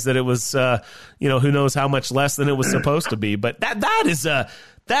realized that it was, who knows how much less than it was supposed to be. But that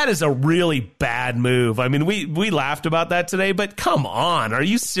is a really bad move. I mean, we laughed about that today, but come on. Are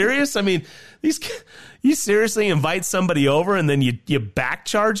you serious? I mean, you seriously invite somebody over and then you back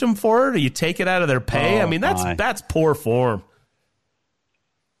charge them for it or you take it out of their pay? I mean, that's poor form.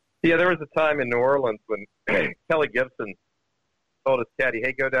 Yeah, there was a time in New Orleans when Kelly Gibson told his caddy,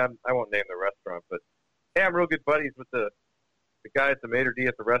 hey, go down. I won't name the restaurant, but hey, I'm real good buddies with the guys at the Maitre D'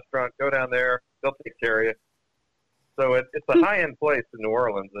 at the restaurant. Go down there. They'll take care of you. So it's a high-end place in New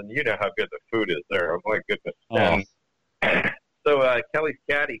Orleans, and you know how good the food is there. Oh, my goodness. And so Kelly's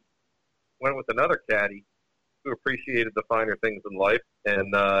caddy went with another caddy who appreciated the finer things in life.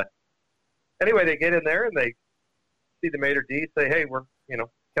 And anyway, they get in there, and they see the Maitre D', say, hey,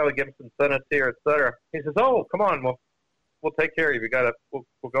 Kelly Gibson sent us here, et cetera. He says, oh, come on, we'll take care of you. We'll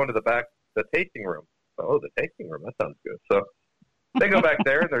go into the back, the tasting room. Oh, the tasting room, that sounds good. So they go back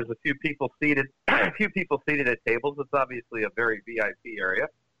there, and there's a few people seated at tables. It's obviously a very VIP area.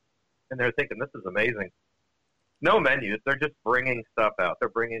 And they're thinking, this is amazing. No menus. They're just bringing stuff out. They're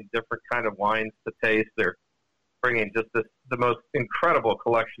bringing different kind of wines to taste. They're bringing just the most incredible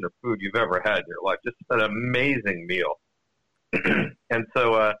collection of food you've ever had in your life. Just an amazing meal. And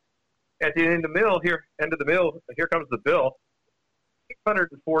so at the end of the meal, here comes the bill,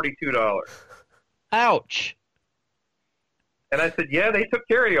 $642. Ouch. And I said, yeah, they took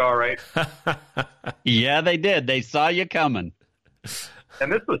care of you all right. Yeah, they did. They saw you coming.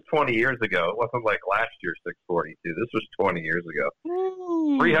 And this was 20 years ago. It wasn't like last year's 642. This was 20 years ago.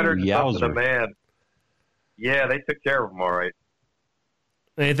 300 something a man. Yeah, they took care of them all right.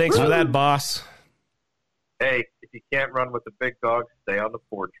 Hey, thanks for that, boss. Hey, if you can't run with the big dogs, stay on the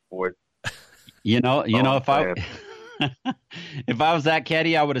porch, boys. If I was that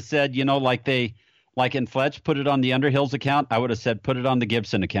caddy, I would have said, like in Fletch, put it on the Underhills account. I would have said, put it on the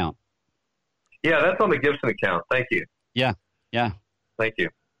Gibson account. Yeah, that's on the Gibson account. Thank you. Yeah. Thank you.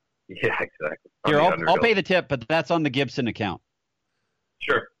 Yeah, exactly. Here, I'll pay the tip, but that's on the Gibson account.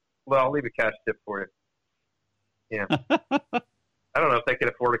 Sure. Well, I'll leave a cash tip for you. Yeah. I don't know if they can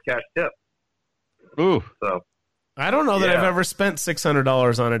afford a cash tip. Ooh. So I don't know that I've ever spent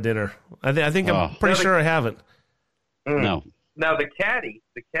 $600 on a dinner. I think I'm pretty sure I haven't. No. Now the caddy.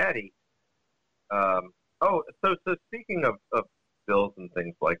 So speaking of bills and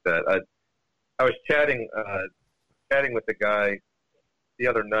things like that, I was chatting with the guy the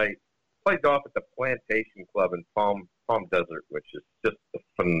other night. Played golf at the Plantation Club in Palm Desert, which is just a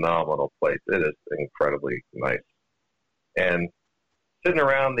phenomenal place. It is incredibly nice. And sitting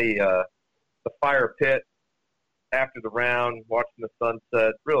around the fire pit after the round, watching the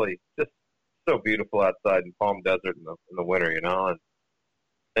sunset, really just so beautiful outside in Palm Desert in the winter,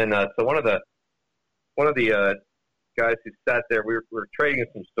 And so one of the guys who sat there, we were trading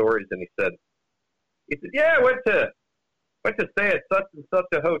some stories, and he said, yeah, I went to stay at such and such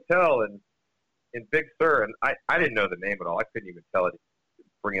a hotel in Big Sur, and I didn't know the name at all. I couldn't even tell it,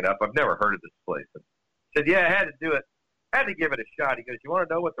 bring it up. I've never heard of this place. And he said, yeah, I had to do it. I had to give it a shot. He goes, you want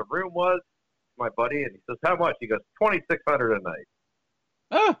to know what the room was? My buddy, and he says, how much? He goes, $2,600 a night.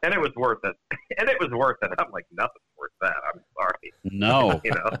 Oh. And it was worth it. I'm like, nothing's worth that. I'm sorry. No.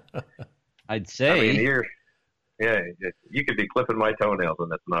 I'd say. I mean, you could be clipping my toenails,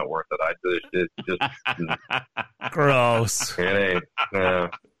 and that's not worth it. It's just gross. It ain't. No.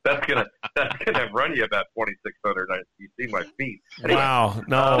 That's gonna run you about $2,600. You see my feet. Anyway, wow.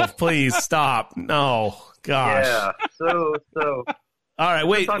 No, please stop. No. Gosh. Yeah. So. All right.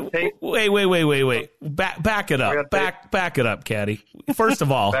 Wait. Back it up. Back it up, caddy. First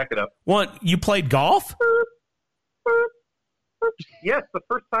of all, back it up. You played golf? Yes, the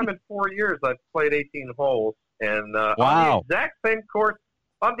first time in 4 years I've played 18 holes, and Wow.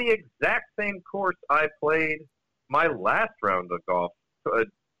 on the exact same course I played my last round of golf.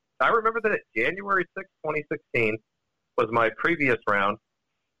 I remember that January 6, 2016 was my previous round.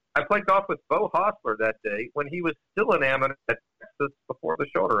 I played golf with Bo Hostler that day when he was still an amateur at Texas before the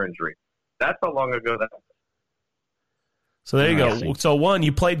shoulder injury. That's how long ago that was. So there you go. So one,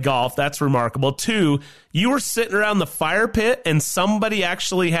 you played golf. That's remarkable. Two, you were sitting around the fire pit and somebody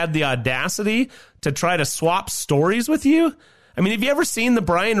actually had the audacity to try to swap stories with you. I mean, have you ever seen the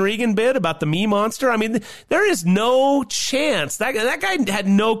Brian Regan bit about the Me Monster? I mean, there is no chance. That guy had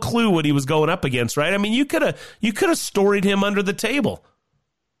no clue what he was going up against, right? I mean, you could have storied him under the table.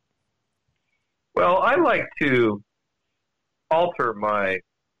 Well, I like to alter my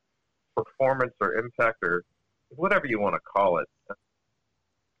performance or impact or whatever you want to call it.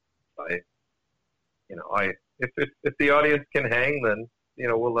 If the audience can hang, then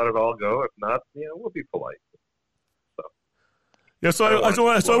we'll let it all go. If not, we'll be polite. Yeah, so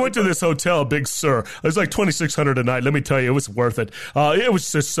I went to this hotel, Big Sur. It was like $2,600 a night. Let me tell you, it was worth it. It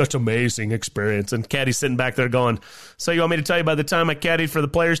was just such an amazing experience. And Caddy's sitting back there going, so you want me to tell you about the time I caddied for the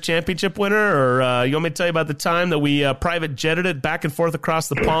Players' Championship winner? Or you want me to tell you about the time that we private jetted it back and forth across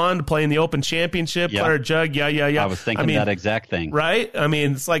the pond playing the Open Championship, Yeah. Claire Jug, yeah. I was thinking that exact thing. Right? I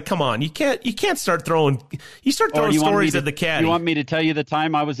mean, it's like, come on. You can't start throwing stories at the caddy. You want me to tell you the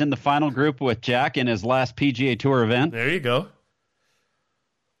time I was in the final group with Jack in his last PGA Tour event? There you go.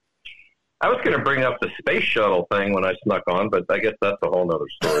 I was going to bring up the space shuttle thing when I snuck on, but I guess that's a whole other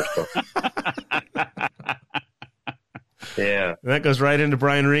story. So. Yeah. That goes right into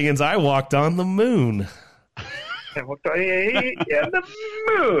Brian Regan's I walked on the moon. I walked on the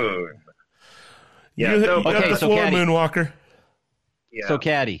moon. Yeah. You got the floor, Caddy. Moonwalker. Yeah. So,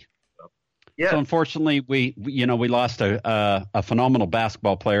 Caddy. Yeah. So, unfortunately, we lost a phenomenal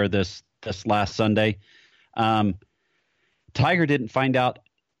basketball player this last Sunday. Tiger didn't find out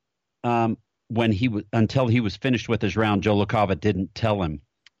until he was finished with his round. Joe LaCava didn't tell him.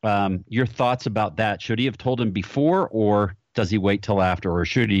 Your thoughts about that? Should he have told him before, or does he wait till after, or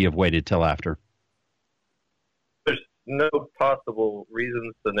should he have waited till after? There's no possible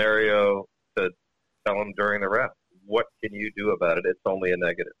reason, scenario to tell him during the round. What can you do about it? It's only a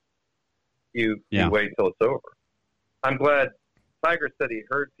negative. You wait till it's over. I'm glad Tiger said he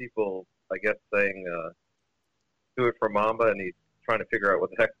heard people, I guess, saying, do it for Mamba, and he's trying to figure out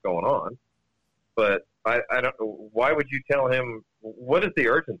what the heck's going on. But I don't know. Why would you tell him? What is the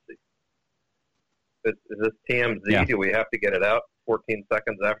urgency? Is this TMZ? Yeah. Do we have to get it out 14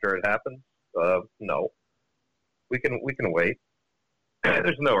 seconds after it happens? No. We can wait.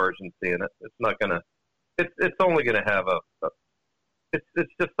 There's no urgency in it. It's not gonna. It's only gonna have it's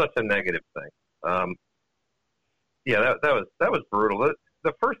just such a negative thing. Yeah, that was brutal.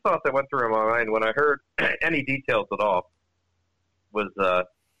 The first thought that went through my mind when I heard any details at all was,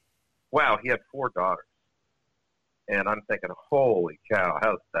 wow, he had 4 daughters. And I'm thinking, holy cow,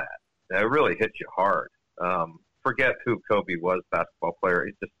 how's that? And it really hits you hard. Forget who Kobe was, basketball player.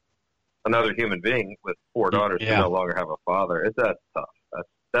 He's just another human being with 4 daughters who no longer have a father. That's tough.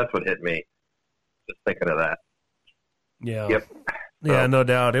 That's what hit me, just thinking of that. Yeah. Yep. Yeah, no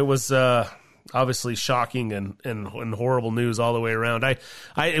doubt. It was obviously shocking and horrible news all the way around.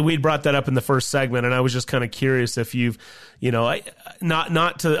 We'd brought that up in the first segment, and I was just kind of curious if you've,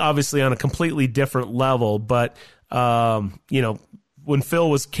 not to obviously on a completely different level, but when Phil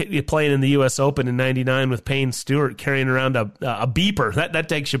was playing in the U.S. Open in '99 with Payne Stewart carrying around a beeper, that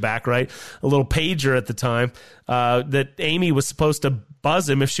takes you back, right? A little pager at the time that Amy was supposed to buzz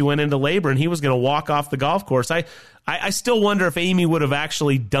him if she went into labor, and he was going to walk off the golf course. I still wonder if Amy would have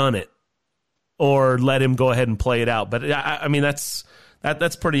actually done it or let him go ahead and play it out. But I mean, that's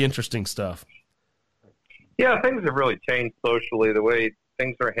pretty interesting stuff. Yeah, things have really changed socially, the way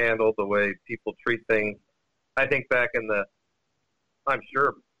things are handled, the way people treat things. I think I'm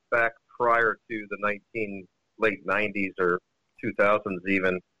sure back prior to the late 90s or 2000s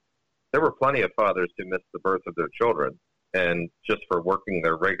even, there were plenty of fathers who missed the birth of their children, and just for working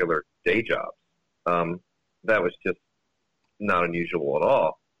their regular day jobs. That was just not unusual at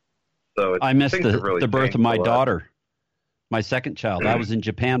all. So I missed really the birth of my daughter, my second child. I was in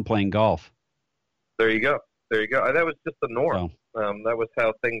Japan playing golf. There you go. That was just the norm. That was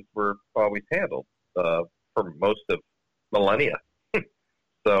how things were always handled for most of millennia.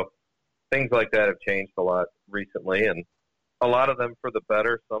 So things like that have changed a lot recently, and a lot of them for the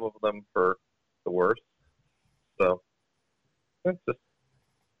better, some of them for the worse. So it's just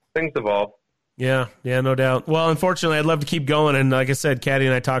things evolve. Yeah, no doubt. Well, unfortunately, I'd love to keep going. And like I said, Caddy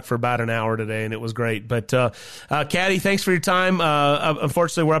and I talked for about an hour today, and it was great. But Caddy, thanks for your time.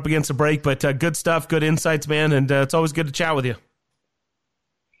 Unfortunately, we're up against a break, but good stuff, good insights, man. And it's always good to chat with you.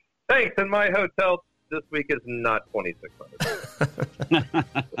 Thanks. And my hotel this week is not $2,600.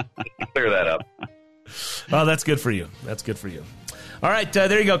 Clear that up. Well, that's good for you. All right,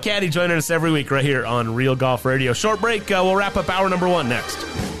 there you go. Caddy joining us every week right here on Real Golf Radio. Short break. We'll wrap up hour number 1 next.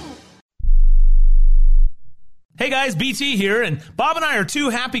 Hey guys, BT here, and Bob and I are 2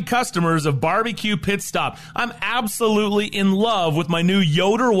 happy customers of Barbecue Pit Stop. I'm absolutely in love with my new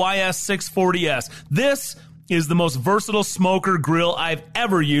Yoder YS640S. This is the most versatile smoker grill I've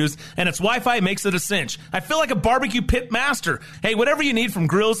ever used, and its Wi-Fi makes it a cinch. I feel like a barbecue pit master. Hey, whatever you need from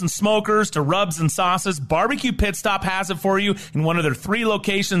grills and smokers to rubs and sauces, Barbecue Pit Stop has it for you in one of their 3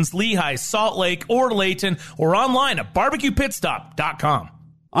 locations, Lehigh, Salt Lake, or Layton, or online at barbecuepitstop.com.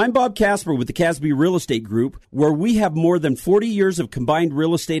 I'm Bob Casper with the Casby Real Estate Group, where we have more than 40 years of combined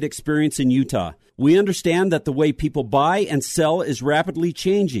real estate experience in Utah. We understand that the way people buy and sell is rapidly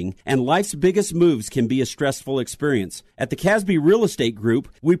changing, and life's biggest moves can be a stressful experience. At the Casby Real Estate Group,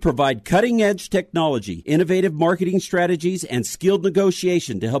 we provide cutting-edge technology, innovative marketing strategies, and skilled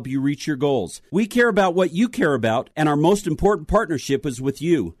negotiation to help you reach your goals. We care about what you care about, and our most important partnership is with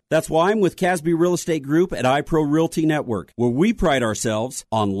you. That's why I'm with Casby Real Estate Group at iPro Realty Network, where we pride ourselves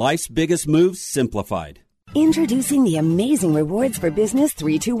on life's biggest moves simplified. Introducing the Amazing Rewards for Business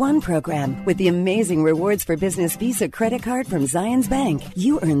 321 program. With the Amazing Rewards for Business Visa credit card from Zions Bank,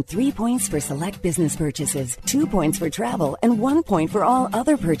 you earn 3 points for select business purchases, 2 points for travel, and 1 point for all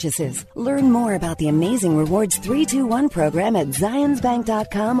other purchases. Learn more about the Amazing Rewards 321 program at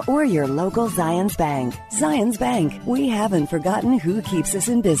zionsbank.com or your local Zions Bank. Zions Bank, we haven't forgotten who keeps us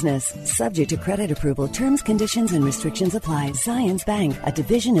in business. Subject to credit approval, terms, conditions, and restrictions apply. Zions Bank, a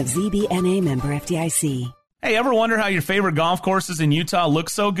division of ZBNA member FDIC. Hey, ever wonder how your favorite golf courses in Utah look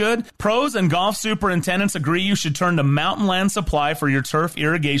so good? Pros and golf superintendents agree you should turn to Mountain Land Supply for your turf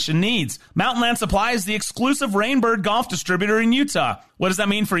irrigation needs. Mountain Land Supply is the exclusive Rainbird golf distributor in Utah. What does that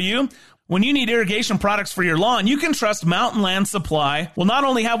mean for you? When you need irrigation products for your lawn, you can trust Mountain Land Supply will not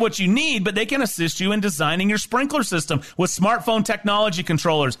only have what you need, but they can assist you in designing your sprinkler system with smartphone technology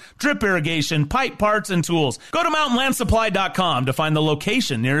controllers, drip irrigation, pipe parts, and tools. Go to mountainlandsupply.com to find the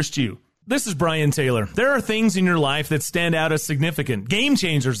location nearest you. This is Brian Taylor. There are things in your life that stand out as significant, game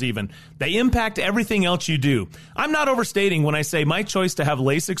changers even. They impact everything else you do. I'm not overstating when I say my choice to have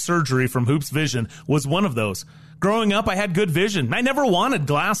LASIK surgery from Hoops Vision was one of those. Growing up, I had good vision. I never wanted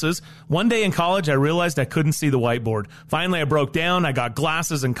glasses. One day in college, I realized I couldn't see the whiteboard. Finally, I broke down. I got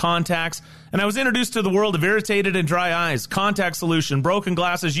glasses and contacts, and I was introduced to the world of irritated and dry eyes, contact solution, broken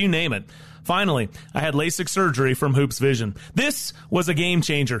glasses, you name it. Finally, I had LASIK surgery from Hoops Vision. This was a game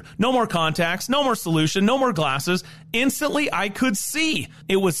changer. No more contacts, no more solution, no more glasses. Instantly, I could see.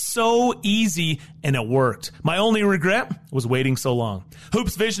 It was so easy, and it worked. My only regret was waiting so long.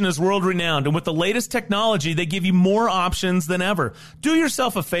 Hoops Vision is world-renowned, and with the latest technology, they give you more options than ever. Do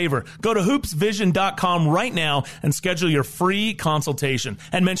yourself a favor. Go to hoopsvision.com right now and schedule your free consultation.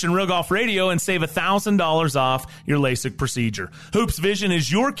 And mention Real Golf Radio and save $1,000 off your LASIK procedure. Hoops Vision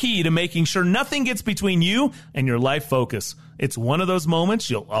is your key to making sure nothing gets between you and your life focus. It's one of those moments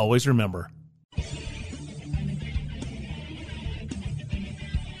you'll always remember.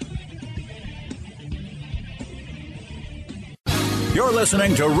 You're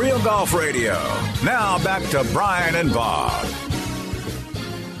listening to Real Golf Radio. Now back to Brian and Bob.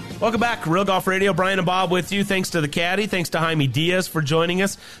 Welcome back, Real Golf Radio. Brian and Bob with you. Thanks to the caddy. Thanks to Jaime Diaz for joining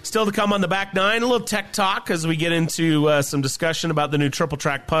us. Still to come on the back nine, a little tech talk as we get into some discussion about the new triple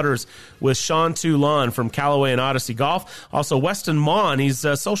track putters with Sean Toulon from Callaway and Odyssey Golf. Also, Weston Mon, he's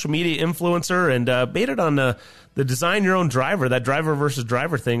a social media influencer and made it on the Design Your Own Driver, that driver versus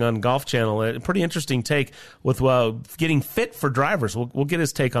driver thing on Golf Channel. A pretty interesting take with getting fit for drivers. We'll get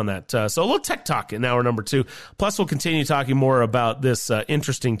his take on that. So a little tech talk in hour number 2. Plus, we'll continue talking more about this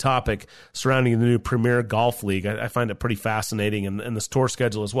interesting topic surrounding the new Premier Golf League. I find it pretty fascinating, and this tour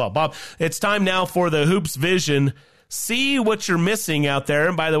schedule as well. Bob, it's time now for the Hoops Vision. See what you're missing out there.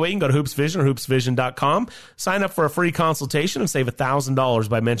 And by the way, you can go to Hoops Vision or hoopsvision.com. Sign up for a free consultation and save $1,000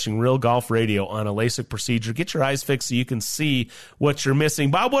 by mentioning Real Golf Radio on a LASIK procedure. Get your eyes fixed so you can see what you're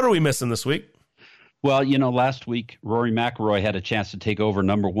missing. Bob, what are we missing this week? Well, last week, Rory McIlroy had a chance to take over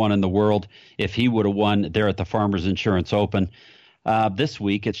number 1 in the world if he would have won there at the Farmers Insurance Open. This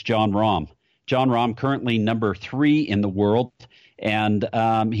week, it's Jon Rahm. Jon Rahm, currently number 3 in the world, and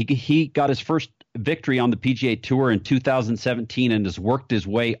he got his first victory on the PGA Tour in 2017 and has worked his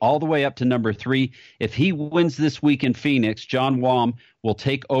way all the way up to number 3. If he wins this week in Phoenix, Jon Rahm will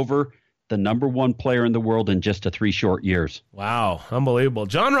take over the number one player in the world in just 3 short years. Wow, unbelievable.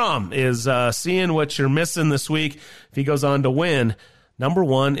 John Rahm is seeing what you're missing this week if he goes on to win. Number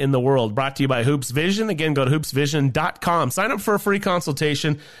one in the world. Brought to you by Hoops Vision. Again, go to hoopsvision.com. Sign up for a free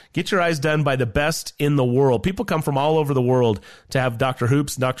consultation. Get your eyes done by the best in the world. People come from all over the world to have Dr.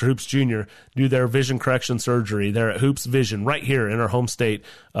 Hoops and Dr. Hoops Jr. do their vision correction surgery. They're at Hoops Vision right here in our home state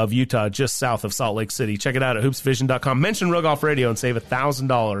of Utah, just south of Salt Lake City. Check it out at hoopsvision.com. Mention Real Golf Radio and save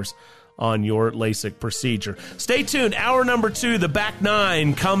 $1,000 on your LASIK procedure. Stay tuned. Hour number 2, the back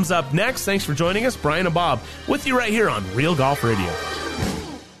nine, comes up next. Thanks for joining us. Brian and Bob with you right here on Real Golf Radio.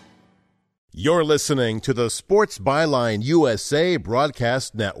 You're listening to the Sports Byline USA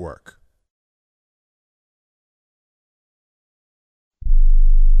Broadcast Network.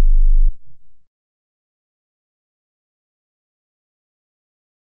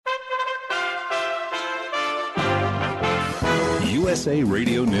 USA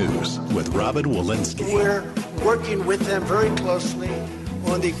Radio News with Robin Walensky. We're working with them very closely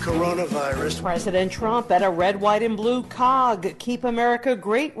on the coronavirus. President Trump at a red, white, and blue COG Keep America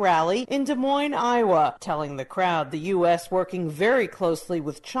Great rally in Des Moines, Iowa, telling the crowd the U.S. working very closely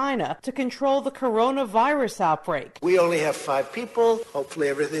with China to control the coronavirus outbreak. We only have 5 people. Hopefully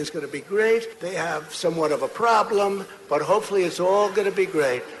everything's going to be great. They have somewhat of a problem, but hopefully it's all going to be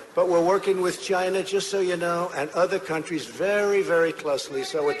great. But we're working with China, just so you know, and other countries very, very closely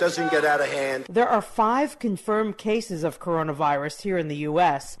so it doesn't get out of hand. There are 5 confirmed cases of coronavirus here in the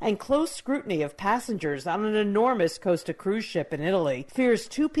U.S., and close scrutiny of passengers on an enormous Costa cruise ship in Italy fears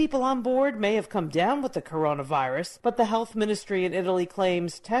 2 people on board may have come down with the coronavirus, but the health ministry in Italy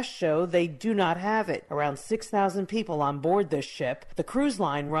claims tests show they do not have it. Around 6,000 people on board this ship, the cruise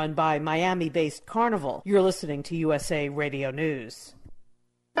line run by Miami-based Carnival. You're listening to USA Radio News.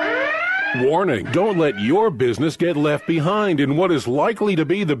 Warning, don't let your business get left behind in what is likely to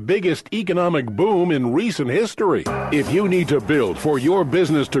be the biggest economic boom in recent history. If you need to build for your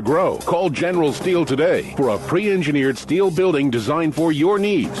business to grow, call General Steel today for a pre-engineered steel building designed for your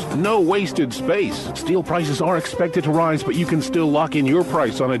needs. No wasted space. Steel prices are expected to rise, but you can still lock in your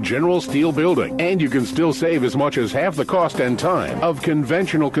price on a General Steel building. And you can still save as much as half the cost and time of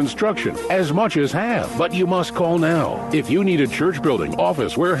conventional construction. As much as half. But you must call now. If you need a church building,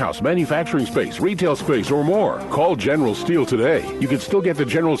 office, warehouse, manufacturing space, retail space, or more, call General Steel today. You can still get the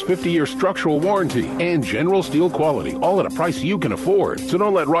General's 50-year structural warranty and General Steel quality, all at a price you can afford. So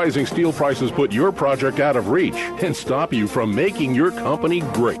don't let rising steel prices put your project out of reach and stop you from making your company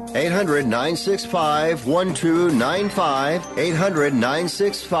great. 800-965-1295.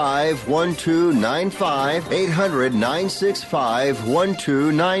 800-965-1295.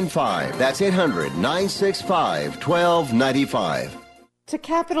 800-965-1295. That's 800-965-1295. To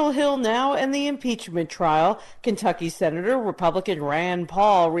Capitol Hill now and the impeachment trial. Kentucky Senator Republican Rand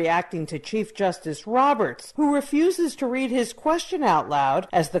Paul reacting to Chief Justice Roberts, who refuses to read his question out loud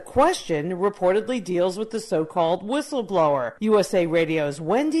as the question reportedly deals with the so-called whistleblower. USA Radio's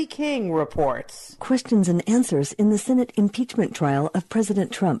Wendy King reports. Questions and answers in the Senate impeachment trial of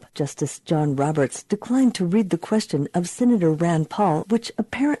President Trump. Justice John Roberts declined to read the question of Senator Rand Paul, which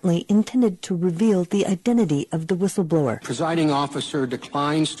apparently intended to reveal the identity of the whistleblower. Presiding officer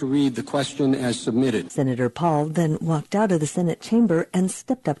declines to read the question as submitted. Senator Paul then walked out of the Senate chamber and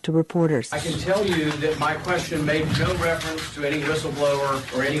stepped up to reporters. I can tell you that my question made no reference to any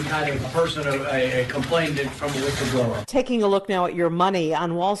whistleblower or any kind of person, a complainant from a whistleblower. Taking a look now at your money.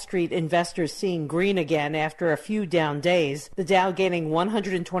 On Wall Street, investors seeing green again after a few down days. The Dow gaining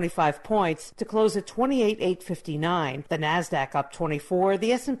 125 points to close at 28,859. The Nasdaq up 24.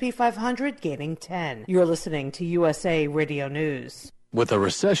 The S&P 500 gaining 10. You're listening to USA Radio News. With a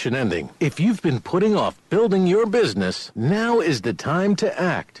recession ending, if you've been putting off building your business, now is the time to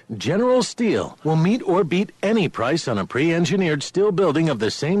act. General Steel will meet or beat any price on a pre-engineered steel building of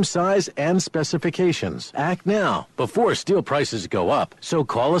the same size and specifications. Act now, before steel prices go up. So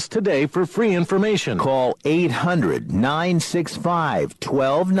call us today for free information. Call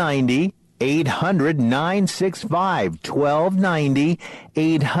 800-965-1290. 800-965-1290.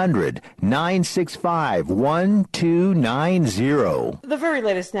 800-965-1290. The very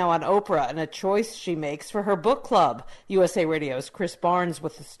latest now on Oprah and a choice she makes for her book club. USA Radio's Chris Barnes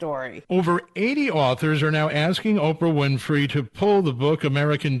with the story. Over 80 authors are now asking Oprah Winfrey to pull the book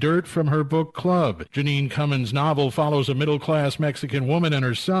American Dirt from her book club. Janine Cummins' novel follows a middle-class Mexican woman and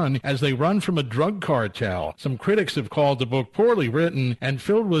her son as they run from a drug cartel. Some critics have called the book poorly written and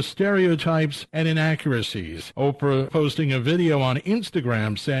filled with stereotypes and inaccuracies. Oprah posting a video on Instagram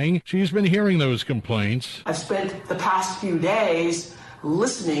saying she's been hearing those complaints. I've spent the past few days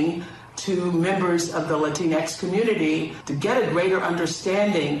listening to members of the Latinx community to get a greater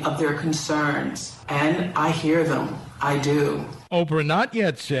understanding of their concerns. And I hear them. I do. Oprah not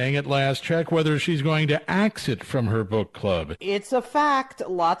yet saying at last check whether she's going to exit from her book club. It's a fact.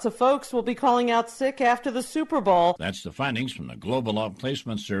 Lots of folks will be calling out sick after the Super Bowl. That's the findings from the Global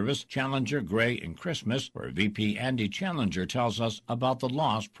Outplacement Service, Challenger, Gray, and Christmas, where VP Andy Challenger tells us about the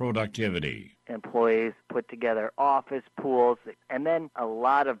lost productivity. Employees put together office pools, and then a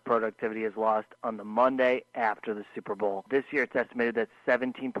lot of productivity is lost on the Monday after the Super Bowl. This year it's estimated that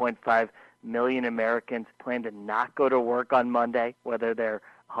 17.5 million Americans plan to not go to work on Monday, whether they're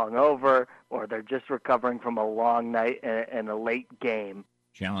hungover or they're just recovering from a long night and a late game.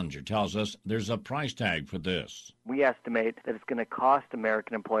 Challenger tells us there's a price tag for this. We estimate that it's going to cost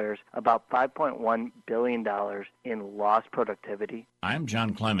American employers about $5.1 billion in lost productivity. I'm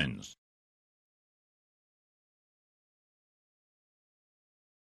John Clemens.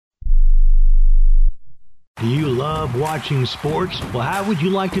 Do you love watching sports? Well, how would you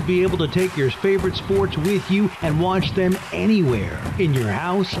like to be able to take your favorite sports with you and watch them anywhere? In your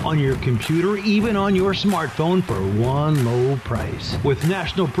house, on your computer, even on your smartphone for one low price. With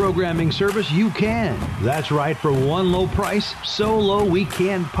National Programming Service, you can. That's right, for one low price, so low we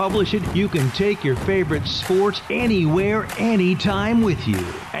can't publish it, you can take your favorite sports anywhere, anytime with you.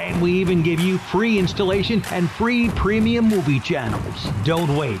 And we even give you free installation and free premium movie channels.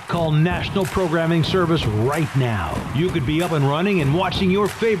 Don't wait. Call National Programming Service right now. You could be up and running and watching your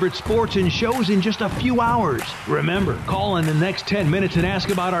favorite sports and shows in just a few hours. Remember, call in the next 10 minutes and ask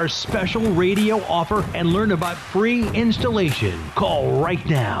about our special radio offer and learn about free installation. Call right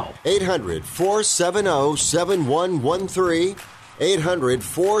now. 800-470-7113.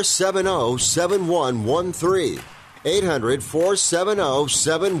 800-470-7113.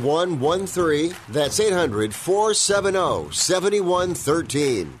 800-470-7113. That's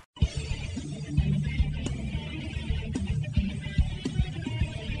 800-470-7113.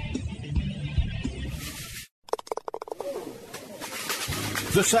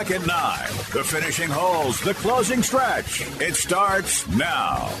 The second nine, the finishing holes, the closing stretch. It starts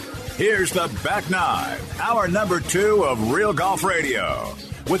now. Here's the back nine, hour number 2 of Real Golf Radio.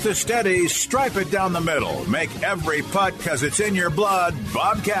 With the steady, stripe it down the middle, make every putt because it's in your blood,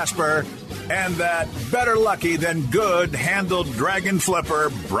 Bob Casper, and that better lucky than good handled dragon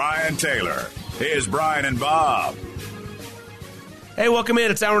flipper, Brian Taylor. Here's Brian and Bob. Hey, welcome in.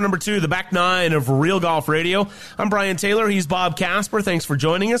 It's hour number 2, the back nine of Real Golf Radio. I'm Brian Taylor. He's Bob Casper. Thanks for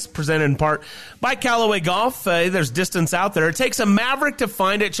joining us. Presented in part by Callaway Golf. There's distance out there. It takes a Maverick to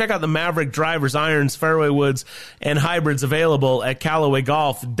find it. Check out the Maverick drivers, irons, fairway woods, and hybrids available at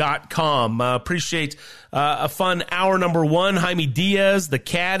CallawayGolf.com. Appreciate a fun hour number 1. Jaime Diaz, the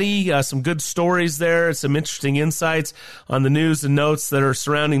caddy, some good stories there, some interesting insights on the news and notes that are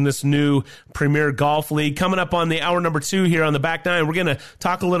surrounding this new Premier Golf League. Coming up on the hour number 2 here on the back nine, we're going to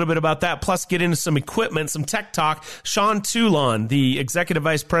talk a little bit about that, plus get into some equipment, some tech talk. Sean Toulon, the Executive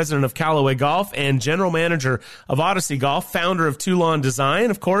Vice President of Callaway Golf and General Manager of Odyssey Golf, founder of Toulon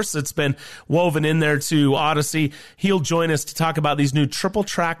Design. Of course, it's been woven in there to Odyssey. He'll join us to talk about these new triple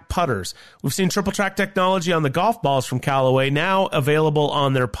track putters. We've seen triple track technology on the golf balls from Callaway, now available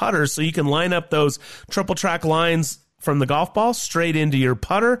on their putters, so you can line up those triple track lines from the golf ball straight into your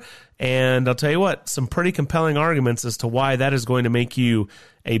putter. And I'll tell you what, some pretty compelling arguments as to why that is going to make you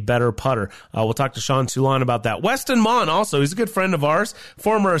a better putter. We'll talk to Sean Toulon about that. Weston Mon also, he's a good friend of ours,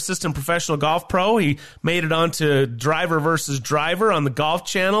 former assistant professional golf pro. He made it onto Driver versus Driver on the Golf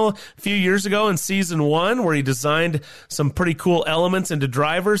Channel a few years ago in season 1, where he designed some pretty cool elements into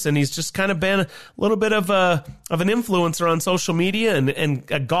drivers, and he's just kind of been a little bit of an influencer on social media and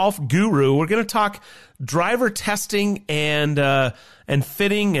a golf guru. We're going to talk driver testing and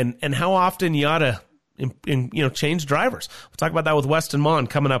fitting and how often you ought to change drivers. We'll talk about that with Weston Mon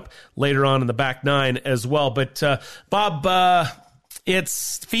coming up later on in the back nine as well. But Bob,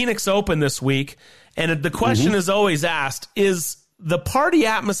 it's Phoenix Open this week, and the question is always asked: is the party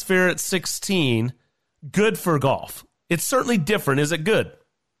atmosphere at 16 good for golf? It's certainly different. Is it good?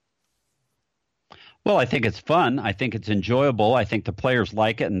 Well, I think it's fun. I think it's enjoyable. I think the players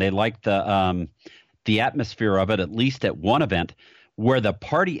like it, and they like the atmosphere of it, at least at one event. Where the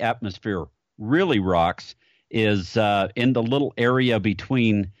party atmosphere really rocks is in the little area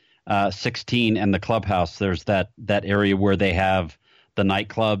between 16 and the clubhouse. There's that area where they have the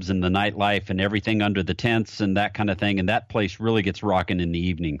nightclubs and the nightlife and everything under the tents and that kind of thing, and that place really gets rocking in the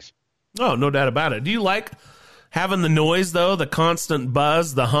evenings. Oh, no doubt about it. Do you like having the noise, though, the constant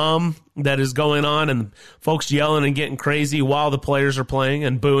buzz, the hum that is going on, and folks yelling and getting crazy while the players are playing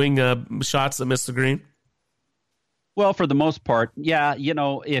and booing shots that miss the green? Well, for the most part, yeah,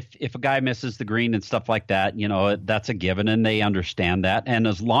 if a guy misses the green and stuff like that, that's a given, and they understand that. And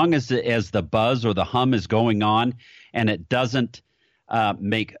as long as the buzz or the hum is going on and it doesn't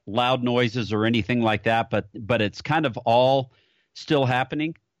make loud noises or anything like that, but it's kind of all still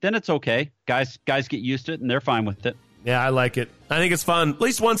happening, then it's okay. Guys get used to it, and they're fine with it. Yeah, I like it. I think it's fun. At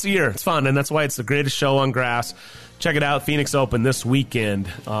least once a year. It's fun, and that's why it's the greatest show on grass. Check it out, Phoenix Open this weekend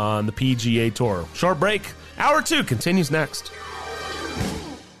on the PGA Tour. Short break. Hour 2 continues next.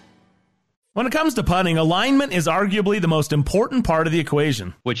 When it comes to putting, alignment is arguably the most important part of the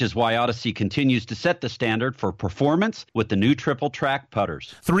equation. Which is why Odyssey continues to set the standard for performance with the new triple track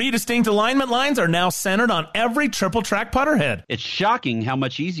putters. 3 distinct alignment lines are now centered on every triple track putter head. It's shocking how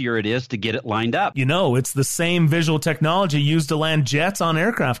much easier it is to get it lined up. It's the same visual technology used to land jets on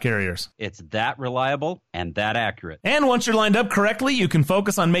aircraft carriers. It's that reliable and that accurate. And once you're lined up correctly, you can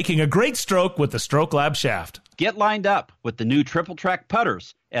focus on making a great stroke with the Stroke Lab shaft. Get lined up with the new triple track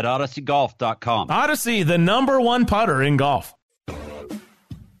putters at OdysseyGolf.com. Odyssey, the #1 putter in golf.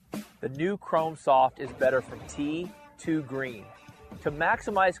 The new Chrome Soft is better from tee to green. To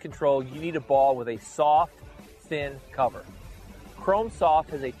maximize control, you need a ball with a soft, thin cover. Chrome Soft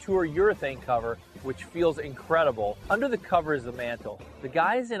has a Tour urethane cover, which feels incredible. Under the cover is the mantle. The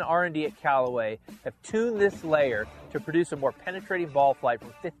guys in R&D at Callaway have tuned this layer to produce a more penetrating ball flight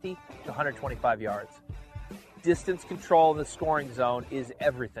from 50 to 125 yards. Distance control in the scoring zone is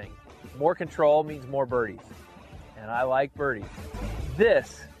everything. More control means more birdies. And I like birdies.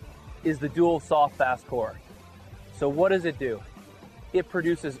 This is the dual soft fast core. So what does it do? It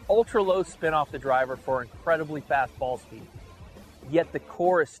produces ultra low spin off the driver for incredibly fast ball speed. Yet the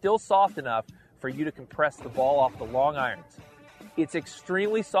core is still soft enough for you to compress the ball off the long irons. It's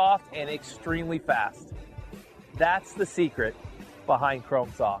extremely soft and extremely fast. That's the secret behind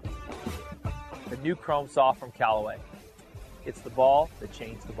Chrome Soft. The new Chrome Soft from Callaway. It's the ball that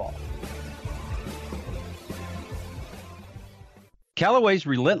changed the ball. Callaway's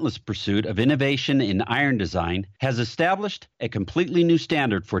relentless pursuit of innovation in iron design has established a completely new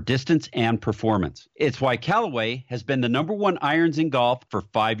standard for distance and performance. It's why Callaway has been the #1 irons in golf for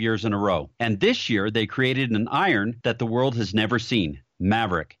 5 years in a row. And this year, they created an iron that the world has never seen,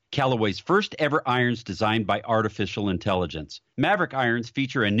 Maverick. Callaway's first ever irons designed by artificial intelligence. Maverick irons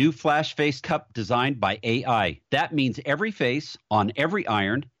feature a new flash face cup designed by AI. That means every face on every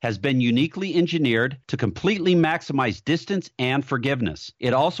iron has been uniquely engineered to completely maximize distance and forgiveness.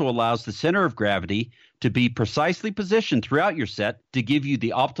 It also allows the center of gravity to be precisely positioned throughout your set to give you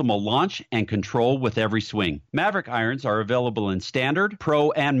the optimal launch and control with every swing. Maverick irons are available in standard,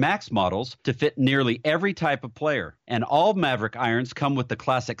 pro, and max models to fit nearly every type of player. And all Maverick irons come with the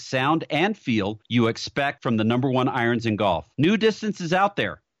classic sound and feel you expect from the #1 irons in golf. New distance is out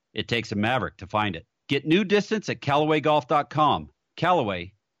there. It takes a Maverick to find it. Get new distance at CallawayGolf.com.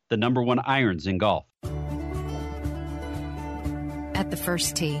 Callaway, the #1 irons in golf. At the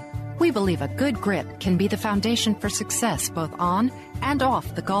First Tee, we believe a good grip can be the foundation for success both on and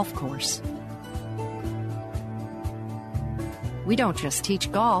off the golf course. We don't just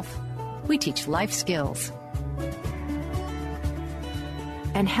teach golf, we teach life skills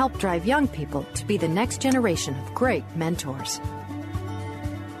and help drive young people to be the next generation of great mentors.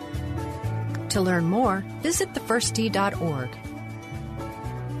 To learn more, visit thefirsttee.org.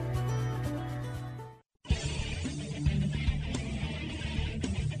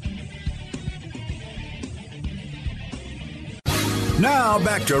 Now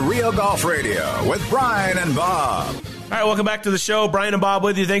back to Real Golf Radio with Brian and Bob. All right, welcome back to the show. Brian and Bob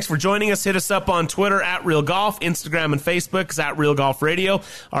with you. Thanks for joining us. Hit us up on Twitter at Real Golf, Instagram and Facebook is at Real Golf Radio.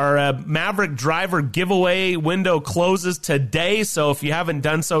 Our Maverick driver giveaway window closes today, so if you haven't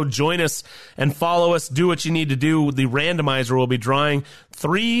done so, join us and follow us. Do what you need to do. The randomizer will be drawing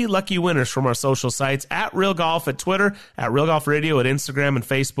 3 lucky winners from our social sites at Real Golf at Twitter, at Real Golf Radio at Instagram and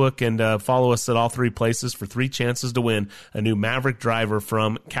Facebook, and follow us at all 3 places for 3 chances to win a new Maverick driver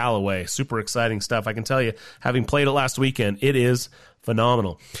from Callaway. Super exciting stuff. I can tell you, having played it last weekend, it is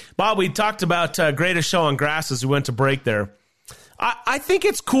phenomenal. Bob, we talked about greatest show on grass as we went to break there. I think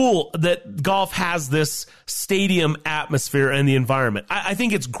it's cool that golf has this stadium atmosphere and the environment. I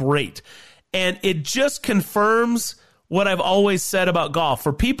think it's great. And it just confirms what I've always said about golf.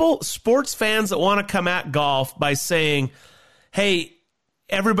 For people, sports fans that want to come at golf by saying, hey,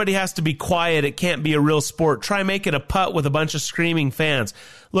 everybody has to be quiet, it can't be a real sport, try make it a putt with a bunch of screaming fans.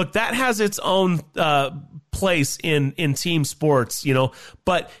 Look, that has its own place in team sports, you know,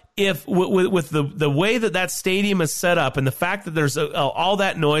 but if with the way that stadium is set up and the fact that there's all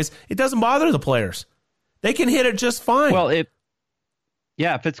that noise, it doesn't bother the players. They can hit it just fine. Well, if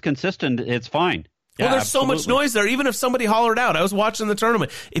it's consistent, it's fine. Well, Yeah, there's so much noise there. Even if somebody hollered out, I was watching the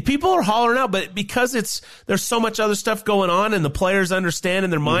tournament. If people are hollering out, but because there's so much other stuff going on, and the players understand in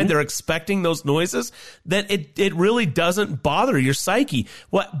their mind they're expecting those noises, that it really doesn't bother your psyche.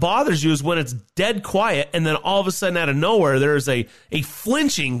 What bothers you is when it's dead quiet, and then all of a sudden, out of nowhere, there's a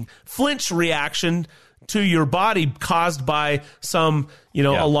flinch reaction to your body caused by some,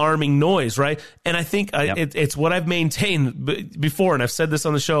 alarming noise, right? And I think it's what I've maintained before, and I've said this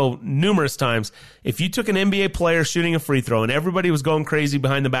on the show numerous times. If you took an NBA player shooting a free throw and everybody was going crazy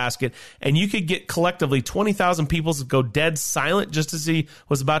behind the basket, and you could get collectively 20,000 people to go dead silent just as he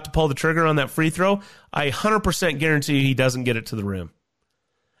was about to pull the trigger on that free throw, I 100% guarantee he doesn't get it to the rim.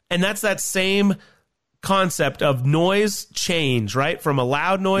 And that's that same concept of noise change, right? From a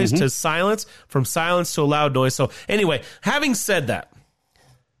loud noise to silence, from silence to a loud noise. So anyway, having said that,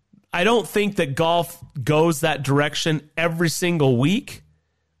 I don't think that golf goes that direction every single week,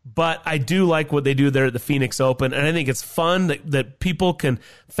 but I do like what they do there at the Phoenix Open. And I think it's fun that people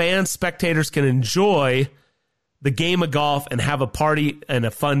fans, spectators can enjoy the game of golf and have a party and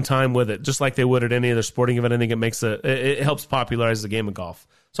a fun time with it, just like they would at any other sporting event. I think it helps popularize the game of golf.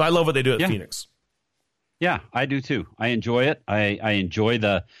 So I love what they do at Phoenix. Yeah, I do too. I enjoy it. I enjoy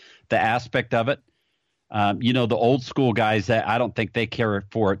the aspect of it. The old school guys, that I don't think they care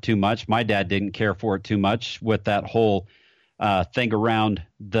for it too much. My dad didn't care for it too much with that whole thing around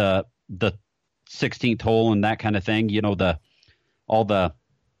the 16th hole and that kind of thing. All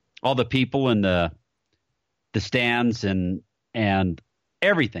the people in the stands and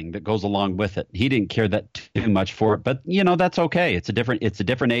everything that goes along with it. He didn't care that too much for it, but that's okay. It's a different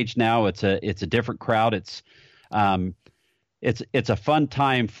age now. It's a different crowd. It's a fun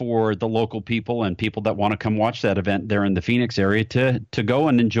time for the local people and people that want to come watch that event there in the Phoenix area to go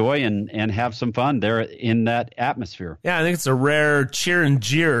and enjoy and have some fun there in that atmosphere. Yeah, I think it's a rare cheer and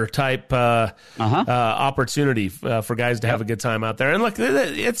jeer type opportunity for guys to have a good time out there. And look,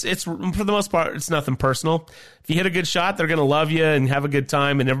 it's for the most part, it's nothing personal. If you hit a good shot, they're going to love you and have a good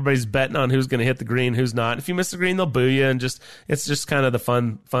time, and everybody's betting on who's going to hit the green, who's not. If you miss the green, they'll boo you, and it's just kind of the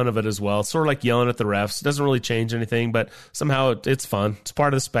fun of it as well. It's sort of like yelling at the refs. It doesn't really change anything, but somehow it's fun. It's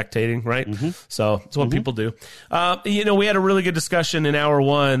part of the spectating, right? So it's what people do. We had a really good discussion in hour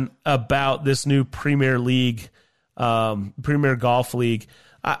one about this new Premier League, Premier Golf League.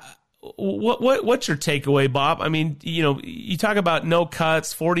 What's your takeaway, Bob? I mean, you talk about no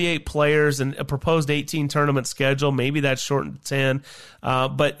cuts, 48 players, and a proposed 18 tournament schedule. Maybe that's shortened to 10.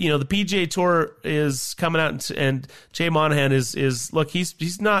 But the PGA Tour is coming out, and Jay Monahan is look.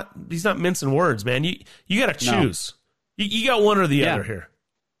 He's not mincing words, man. You got to choose. No. You got one or the other here.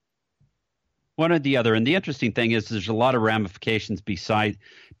 One or the other. And the interesting thing is, there's a lot of ramifications besides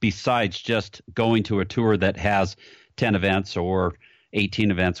just going to a tour that has 10 events or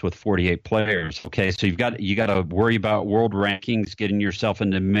 18 events with 48 players. Okay, so you got to worry about world rankings, getting yourself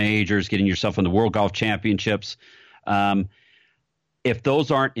into majors, getting yourself into World Golf Championships. If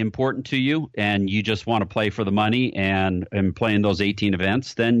those aren't important to you and you just want to play for the money and play in those 18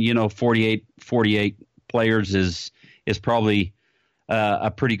 events, then 48 players is probably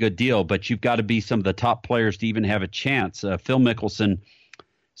a pretty good deal. But you've got to be some of the top players to even have a chance. Phil Mickelson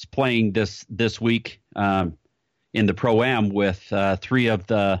is playing this week in the Pro-Am with three of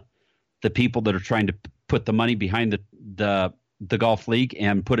the people that are trying to put the money behind the golf league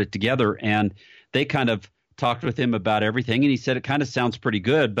and put it together. And they kind of talked with him about everything, and he said it kind of sounds pretty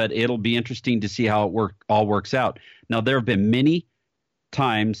good, but it'll be interesting to see how it all works out. Now, there have been many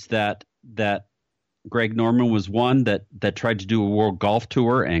times that Greg Norman was one that tried to do a World Golf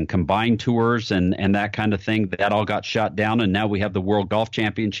Tour and combine tours and that kind of thing. That all got shot down, and now we have the World Golf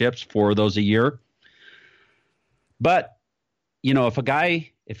Championships, 4 of those a year. But, if a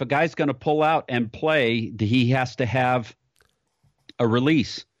guy's going to pull out and play, he has to have a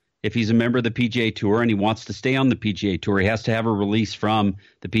release. If he's a member of the PGA Tour and he wants to stay on the PGA Tour, he has to have a release from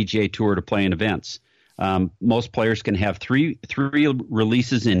the PGA Tour to play in events. Most players can have three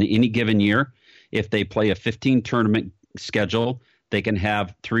releases in any given year. If they play a 15 tournament schedule, they can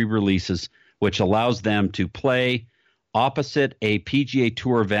have 3 releases, which allows them to play opposite a PGA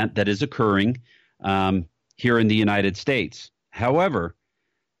Tour event that is occurring here in the United States. However,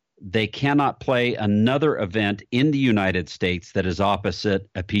 they cannot play another event in the United States that is opposite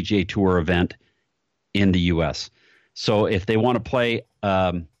a PGA Tour event in the U.S. So if they want to play,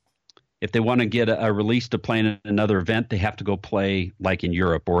 if they want to get a release to play in another event, they have to go play like in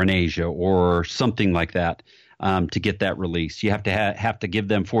Europe or in Asia or something like that to get that release. You have to have to give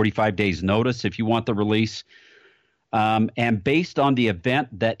them 45 days notice if you want the release. And based on the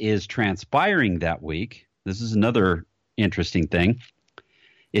event that is transpiring that week, this is another interesting thing.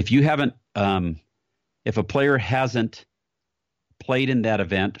 If you haven't if a player hasn't played in that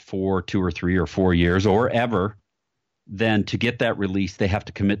event for 2 or 3 or 4 years or ever, then to get that release, they have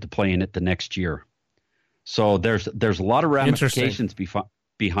to commit to playing it the next year. So there's a lot of ramifications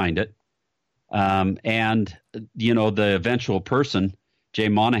behind it. And, the eventual person, Jay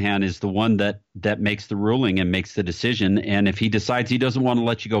Monahan, is the one that makes the ruling and makes the decision. And if he decides he doesn't want to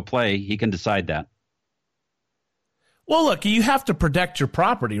let you go play, he can decide that. Well, look, you have to protect your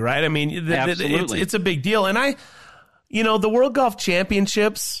property, right? I mean, it's a big deal. And the World Golf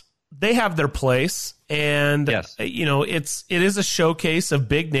Championships, they have their place. And, yes. It is a showcase of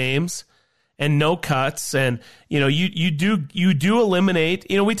big names and no cuts. And, you do eliminate,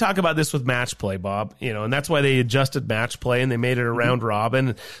 we talk about this with match play, Bob, and that's why they adjusted match play and they made it a round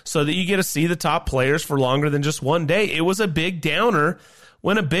robin so that you get to see the top players for longer than just one day. It was a big downer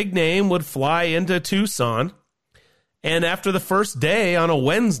when a big name would fly into Tucson. And after the first day on a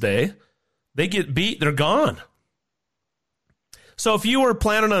Wednesday, they get beat, they're gone. So if you were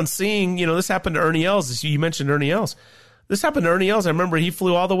planning on seeing, this happened to Ernie Els, you mentioned Ernie Els. This happened to Ernie Els. I remember he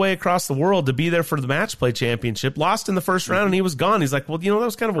flew all the way across the world to be there for the match play championship, lost in the first round, and he was gone. He's like, well, that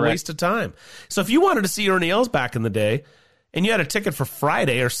was kind of a waste of time. So if you wanted to see Ernie Els back in the day, and you had a ticket for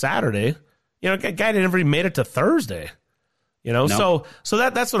Friday or Saturday, a guy never even made it to Thursday. No. So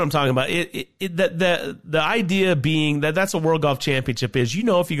that's what I'm talking about. The idea being that's what World Golf Championship is.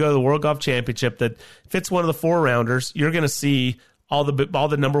 If you go to the World Golf Championship, that if it's one of the 4 rounders, you're going to see all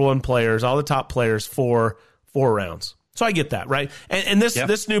the number one players, all the top players for 4 rounds. So I get that, right? And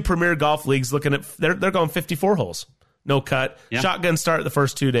this new Premier Golf League's looking at they're going 54 holes, no cut, shotgun start the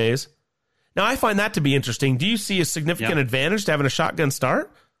first 2 days. Now I find that to be interesting. Do you see a significant advantage to having a shotgun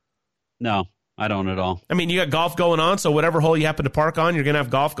start? No. I don't at all. I mean, you got golf going on, so whatever hole you happen to park on, you're going to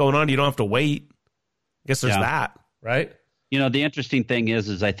have golf going on. You don't have to wait. I guess there's that, right? The interesting thing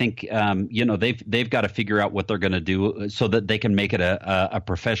is I think, they've got to figure out what they're going to do so that they can make it a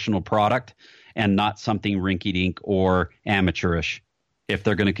professional product and not something rinky-dink or amateurish if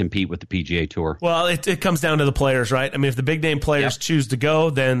they're going to compete with the PGA Tour. Well, it comes down to the players, right? I mean, if the big name players choose to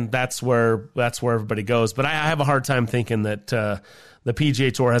go, then that's where everybody goes. But I have a hard time thinking that the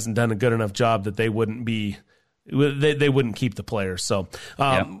PGA Tour hasn't done a good enough job that they wouldn't keep the players. So,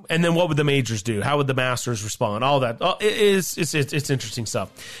 and then what would the majors do? How would the Masters respond? All that. It's interesting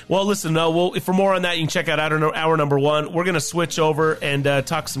stuff. Well, listen, for more on that, you can check out hour number 1. We're going to switch over and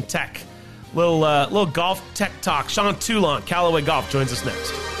talk some tech. Little golf tech talk. Sean Toulon, Callaway Golf, joins us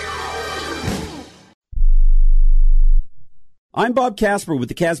next. I'm Bob Casper with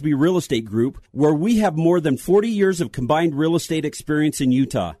the Casby Real Estate Group, where we have more than 40 years of combined real estate experience in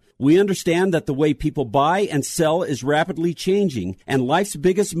Utah. We understand that the way people buy and sell is rapidly changing, and life's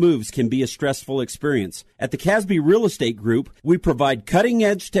biggest moves can be a stressful experience. At the Casby Real Estate Group, we provide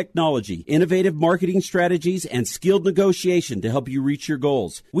cutting-edge technology, innovative marketing strategies, and skilled negotiation to help you reach your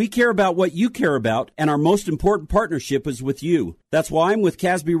goals. We care about what you care about, and our most important partnership is with you. That's why I'm with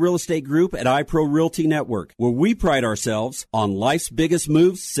Casby Real Estate Group at iPro Realty Network, where we pride ourselves on life's biggest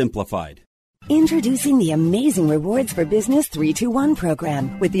moves simplified. Introducing the Amazing Rewards for Business 3-2-1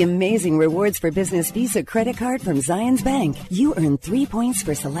 program. With the Amazing Rewards for Business Visa credit card from Zions Bank, you earn 3 points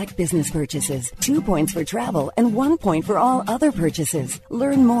for select business purchases, 2 points for travel, and 1 point for all other purchases.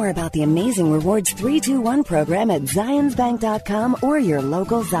 Learn more about the Amazing Rewards 3-2-1 program at zionsbank.com or your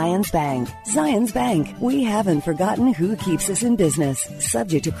local Zions Bank. Zions Bank, we haven't forgotten who keeps us in business.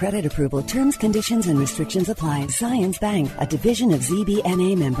 Subject to credit approval, terms, conditions, and restrictions apply. Zions Bank, a division of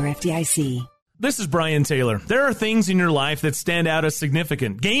ZBNA member FDIC. This is Brian Taylor. There are things in your life that stand out as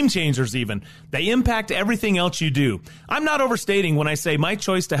significant, game changers even. They impact everything else you do. I'm not overstating when I say my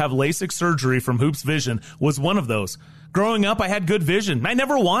choice to have LASIK surgery from Hoops Vision was one of those. Growing up, I had good vision. I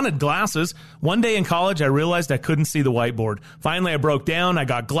never wanted glasses. One day in college, I realized I couldn't see the whiteboard. Finally, I broke down. I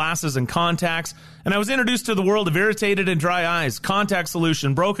got glasses and contacts, and I was introduced to the world of irritated and dry eyes, contact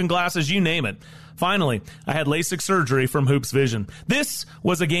solution, broken glasses, you name it. Finally, I had LASIK surgery from Hoops Vision. This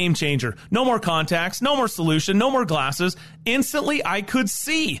was a game changer. No more contacts, no more solution, no more glasses. Instantly, I could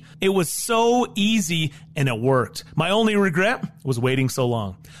see. It was so easy, and it worked. My only regret was waiting so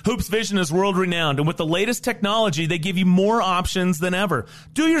long. Hoops Vision is world-renowned, and with the latest technology, they give you more options than ever.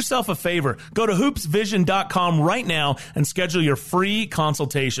 Do yourself a favor. Go to hoopsvision.com right now and schedule your free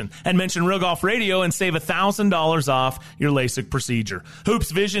consultation. And mention Real Golf Radio and save $1,000 off your LASIK procedure.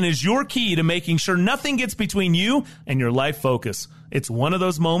 Hoops Vision is your key to making sure nothing gets between you and your life focus. It's one of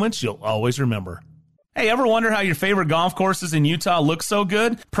those moments you'll always remember. Hey, ever wonder how your favorite golf courses in Utah look so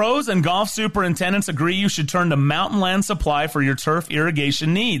good? Pros and golf superintendents agree you should turn to Mountain Land Supply for your turf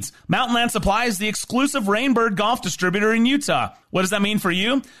irrigation needs. Mountain Land Supply is the exclusive Rainbird golf distributor in Utah. What does that mean for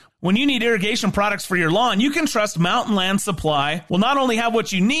you? When you need irrigation products for your lawn, you can trust Mountain Land Supply will not only have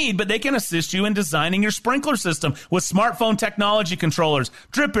what you need, but they can assist you in designing your sprinkler system with smartphone technology controllers,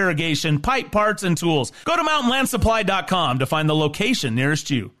 drip irrigation, pipe parts, and tools. Go to mountainlandsupply.com to find the location nearest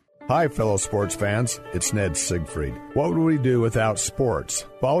you. Hi, fellow sports fans. It's Ned Siegfried. What would we do without sports?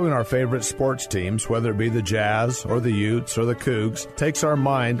 Following our favorite sports teams, whether it be the Jazz or the Utes or the Cougs, takes our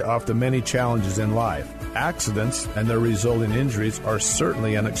mind off the many challenges in life. Accidents and their resulting injuries are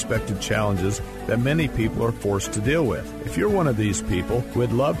certainly unexpected challenges that many people are forced to deal with. If you're one of these people,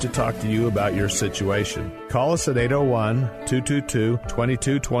 we'd love to talk to you about your situation. Call us at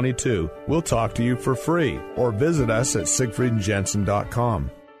 801-222-2222. We'll talk to you for free, or visit us at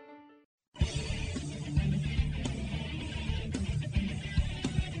siegfriedandjensen.com.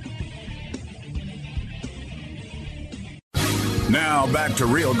 Now back to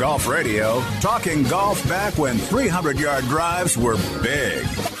Real Golf Radio, talking golf back when 300-yard drives were big.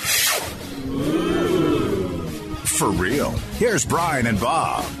 For real. Here's Brian and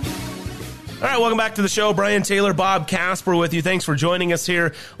Bob. All right, welcome back to the show. Brian Taylor, Bob Casper with you. Thanks for joining us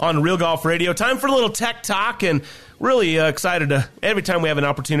here on Real Golf Radio. Time for a little tech talk, and really excited to, every time we have an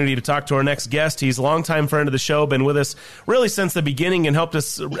opportunity to talk to our next guest. He's a longtime friend of the show, been with us really since the beginning and helped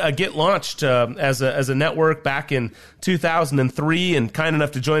us get launched as a network back in 2003, and kind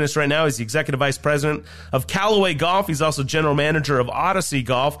enough to join us right now. He's the Executive Vice President of Callaway Golf. He's also General Manager of Odyssey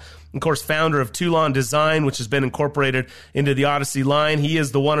Golf. Of course, founder of Toulon Design, which has been incorporated into the Odyssey line. He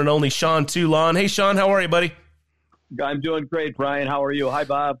is the one and only Sean Toulon. Hey, Sean, how are you, buddy? I'm doing great, Brian. How are you? Hi,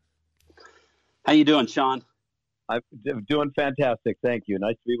 Bob. How you doing, Sean? I'm doing fantastic. Thank you.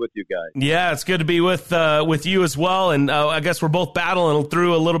 Nice to be with you guys. Yeah, it's good to be with you as well. And I guess we're both battling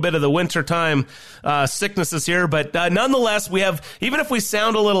through a little bit of the wintertime sicknesses here. But nonetheless, we have, even if we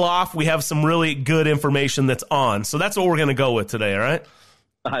sound a little off, we have some really good information that's on. So that's what we're going to go with today, all right?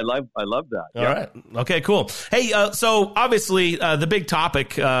 I love that. All right. Okay, cool. Hey, so obviously the big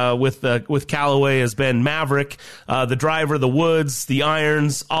topic with Callaway has been Maverick, the driver, the woods, the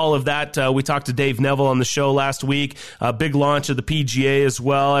irons, all of that. We talked to Dave Neville on the show last week. Big launch of the PGA as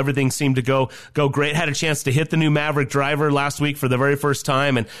well. Everything seemed to go great. Had a chance to hit the new Maverick driver last week for the very first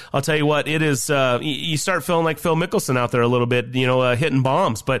time, and I'll tell you what, it is. You start feeling like Phil Mickelson out there a little bit, hitting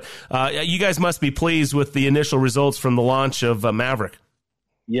bombs. But you guys must be pleased with the initial results from the launch of Maverick.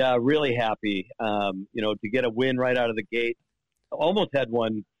 Yeah, really happy. To get a win right out of the gate. Almost had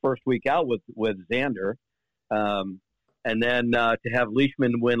one first week out with Xander. And then to have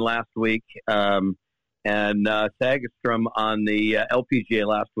Leishman win last week and Sagstrom on the LPGA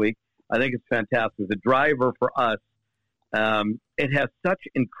last week, I think it's fantastic. The driver for us, it has such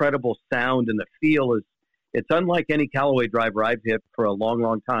incredible sound, and the feel it's unlike any Callaway driver I've hit for a long,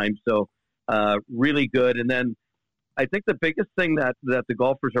 long time. So really good. And then I think the biggest thing that the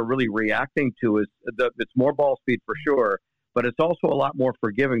golfers are really reacting to is it's more ball speed for sure, but it's also a lot more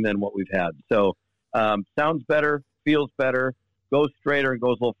forgiving than what we've had. So sounds better, feels better, goes straighter, and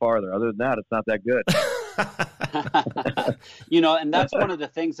goes a little farther. Other than that, it's not that good. And that's one of the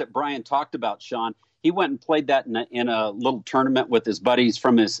things that Brian talked about, Sean. He went and played that in a little tournament with his buddies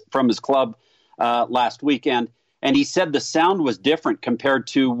from his club last weekend, and he said the sound was different compared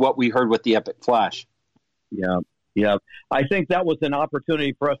to what we heard with the Epic Flash. Yeah, I think that was an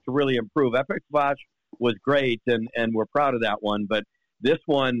opportunity for us to really improve. Epic Flash was great, and we're proud of that one. But this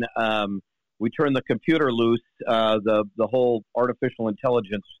one, we turned the computer loose, the whole artificial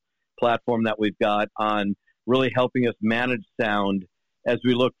intelligence platform that we've got on really helping us manage sound as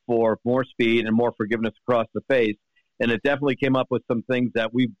we look for more speed and more forgiveness across the face. And it definitely came up with some things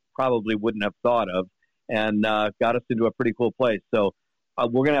that we probably wouldn't have thought of, and got us into a pretty cool place. So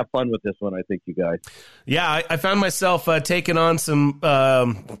we're going to have fun with this one, I think, you guys. Yeah, I found myself taking on some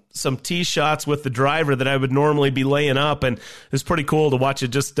tee shots with the driver that I would normally be laying up, and it's pretty cool to watch it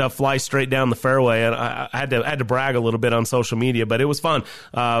just fly straight down the fairway. And I had to brag a little bit on social media, but it was fun.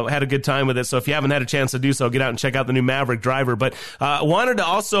 Had a good time with it. So if you haven't had a chance to do so, get out and check out the new Maverick driver. But wanted to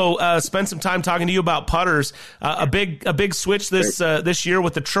also spend some time talking to you about putters. A big switch this year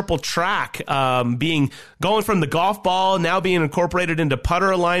with the triple track going from the golf ball now being incorporated into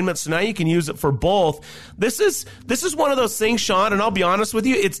putter alignment, so now you can use it for both. This is one of those things, Sean, and I'll be honest with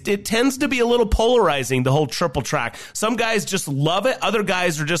you, it tends to be a little polarizing, the whole triple track. Some guys just love it. Other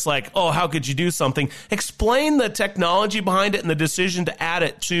guys are just like, oh, how could you do something? Explain the technology behind it and the decision to add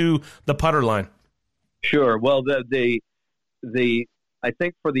it to the putter line. Sure. Well, I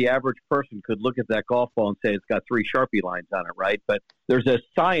think for the average person could look at that golf ball and say it's got 3 Sharpie lines on it, right? But there's a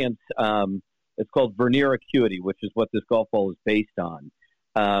science, it's called vernier acuity, which is what this golf ball is based on.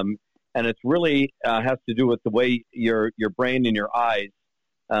 And it's really has to do with the way your brain and your eyes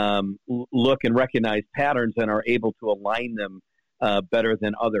look and recognize patterns and are able to align them better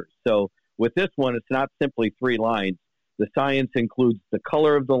than others. So with this one, it's not simply 3 lines. The science includes the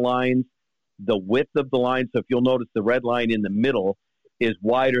color of the lines, the width of the lines. So if you'll notice, the red line in the middle is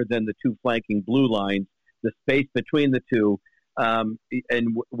wider than the 2 flanking blue lines. The space between the two, and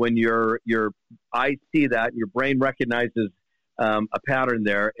when your eyes see that, your brain recognizes a pattern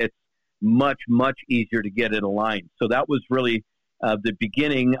there. It's much easier to get it aligned. So that was really the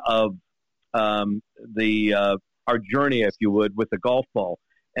beginning of our journey, if you would, with the golf ball.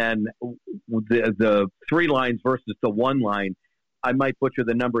 And the 3 lines versus the 1 line, I might butcher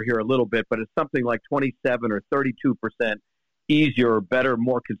the number here a little bit, but it's something like 27 or 32% easier, better,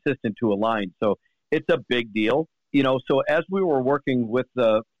 more consistent to align. So it's a big deal. So as we were working with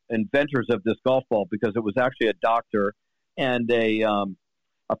the inventors of this golf ball, because it was actually a doctor and a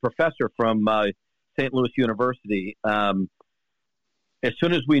professor from St. Louis University, as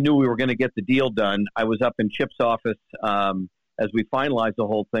soon as we knew we were going to get the deal done, I was up in Chip's office as we finalized the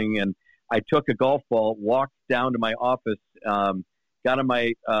whole thing, and I took a golf ball, walked down to my office, got on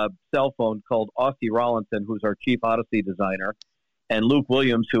my cell phone, called Aussie Rollinson, who's our chief Odyssey designer, and Luke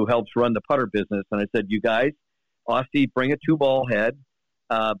Williams, who helps run the putter business. And I said, you guys, Aussie, bring a 2-ball head.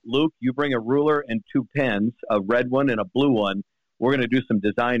 Luke, you bring a ruler and 2 pens, a red one and a blue one. We're going to do some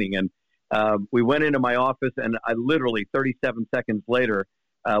designing. And we went into my office, and I literally, 37 seconds later,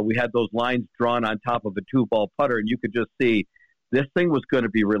 we had those lines drawn on top of a 2-ball putter, and you could just see this thing was going to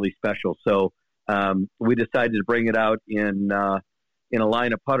be really special. So we decided to bring it out in a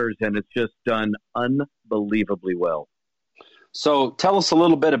line of putters, and it's just done unbelievably well. So tell us a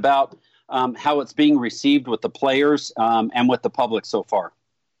little bit about how it's being received with the players and with the public so far.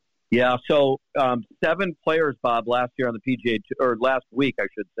 Yeah, so 7 players, Bob, last year on the PGA, or last week, I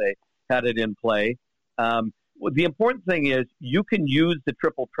should say, had it in play. The important thing is you can use the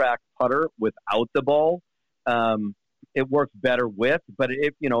triple track putter without the ball. It works better with, but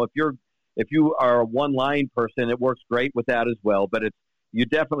if you are a 1-line person, it works great with that as well. But you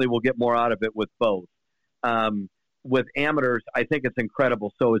definitely will get more out of it with both. With amateurs, I think it's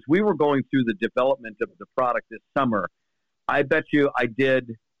incredible. So as we were going through the development of the product this summer, I bet you I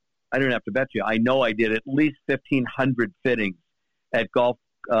did. I don't have to bet you. I know I did at least 1,500 fittings at golf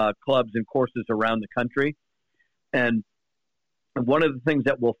clubs and courses around the country. And one of the things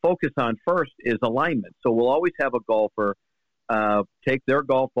that we'll focus on first is alignment. So we'll always have a golfer take their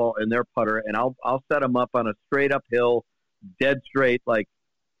golf ball and their putter, and I'll set them up on a straight uphill, dead straight, like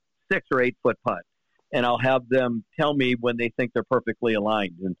 6 or 8 foot putt. And I'll have them tell me when they think they're perfectly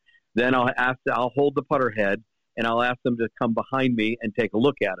aligned. And then I'll hold the putter head, and I'll ask them to come behind me and take a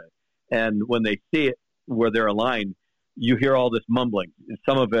look at it. And when they see it where they're aligned, you hear all this mumbling.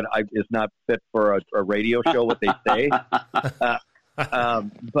 Some of it is not fit for a radio show, what they say.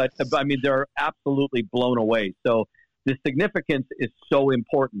 But I mean, they're absolutely blown away. So the significance is so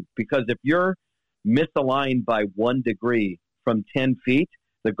important, because if you're misaligned by 1 degree from 10 feet,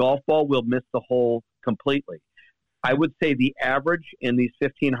 the golf ball will miss the hole completely. I would say the average in these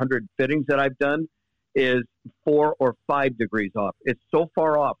 1,500 fittings that I've done is 4 or 5 degrees off. It's so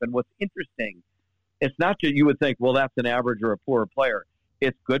far off. And what's interesting, it's not that you would think, well, that's an average or a poor player.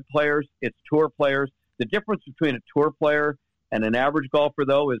 It's good players. It's tour players. The difference between a tour player and an average golfer,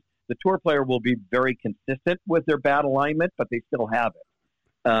 though, is the tour player will be very consistent with their bat alignment, but they still have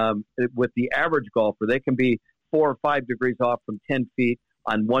it. With the average golfer, they can be 4 or 5 degrees off from 10 feet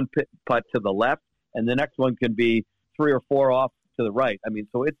on one putt to the left, and the next one can be 3 or 4 off to the right. I mean,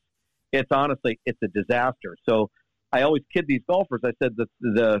 so it's honestly, it's a disaster. So I always kid these golfers. I said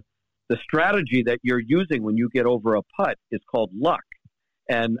the strategy that you're using when you get over a putt is called luck.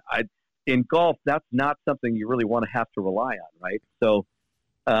 And in golf, that's not something you really want to have to rely on, right? So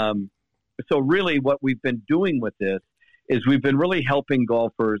really what we've been doing with this is we've been really helping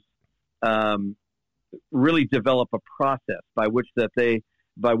golfers really develop a process by which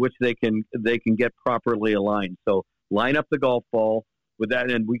they can get properly aligned. So line up the golf ball with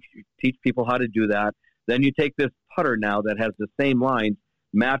that, and we teach people how to do that. Then you take this putter now that has the same lines,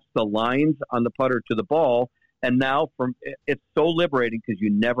 match the lines on the putter to the ball, and now it's so liberating because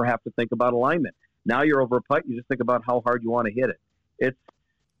you never have to think about alignment. Now you're over a putt, you just think about how hard you want to hit it.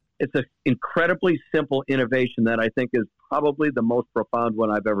 It's an incredibly simple innovation that I think is probably the most profound one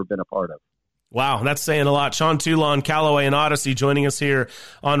I've ever been a part of. Wow, that's saying a lot. Sean Toulon, Callaway and Odyssey joining us here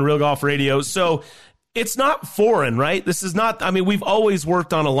on Real Golf Radio. So it's not foreign, right? This is not, I mean, we've always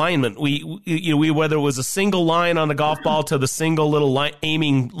worked on alignment. We whether it was a single line on the golf ball to the single little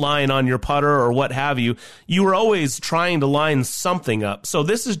aiming line on your putter or what have you, you were always trying to line something up. So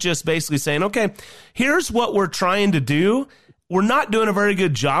this is just basically saying, okay, here's what we're trying to do. we're not doing a very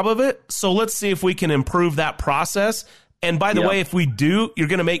good job of it. So let's see if we can improve that process. And by the way, if we do, you're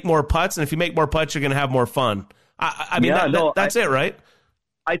going to make more putts. And if you make more putts, you're going to have more fun. I mean, that's it, right?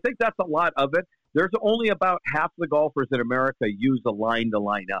 I think that's a lot of it. There's only about half the golfers in America use a line to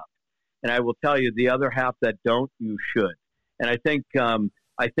line up. And I will tell you, the other half that don't, you should. And I think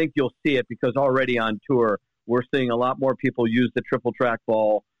you'll see it because already on tour, we're seeing a lot more people use the triple track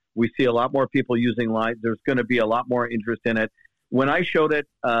ball. We see a lot more people using line. There's going to be a lot more interest in it. When I showed it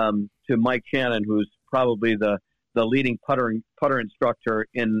to Mike Shannon, who's probably the leading putter instructor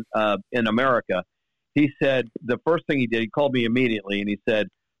in America, he said the first thing he did, he called me immediately and he said,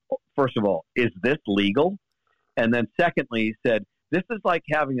 first of all, is this legal? And then secondly, he said, this is like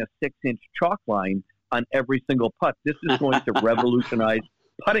having a 6-inch chalk line on every single putt. This is going to revolutionize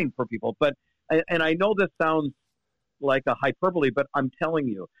putting for people. And I know this sounds like a hyperbole, but I'm telling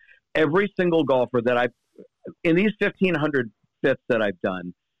you, every single golfer that in these 1,500 fits that I've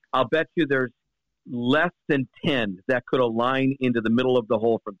done, I'll bet you there's less than 10 that could align into the middle of the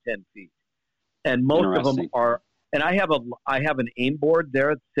hole from 10 feet. And most of them are, and I have an aim board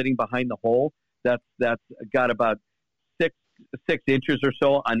there sitting behind the hole that's got about six inches or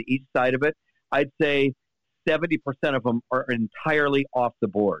so on each side of it. I'd say 70% of them are entirely off the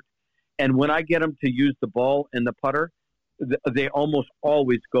board. And when I get them to use the ball and the putter, they almost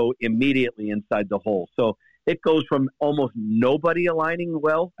always go immediately inside the hole. So it goes from almost nobody aligning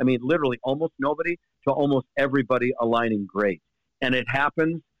well, I mean, literally almost nobody, to almost everybody aligning great. And it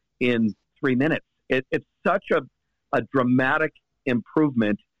happens in 3 minutes. It's such a dramatic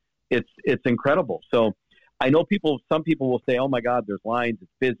improvement. It's incredible. So I know some people will say, oh my God, there's lines,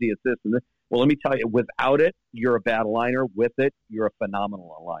 it's busy, it's this and this. Well, let me tell you, without it, you're a bad aligner. With it, you're a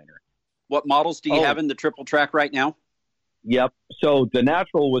phenomenal aligner. What models do you have in the triple track right now? Yep. So the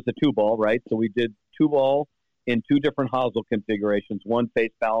natural was a 2-ball, right? So we did 2-ball in 2 different hosel configurations, one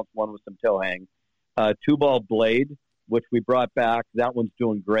face balance, one with some toe hang. 2-ball blade, which we brought back. That one's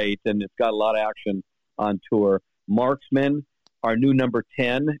doing great, and it's got a lot of action on tour. Marksman, our new number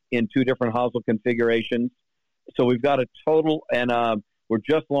 10 in 2 different hosel configurations. So we've got a total, and we're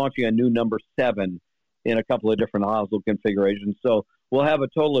just launching a new number 7 in a couple of different hosel configurations. So we'll have a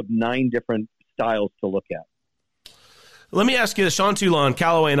total of 9 different styles to look at. Let me ask you, Sean Toulon,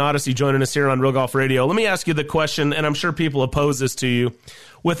 Callaway and Odyssey joining us here on Real Golf Radio. Let me ask you the question, and I'm sure people oppose this to you.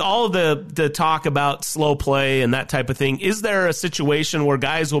 With all of the talk about slow play and that type of thing, is there a situation where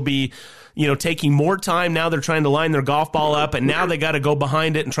guys will be, taking more time now they're trying to line their golf ball up, and now they got to go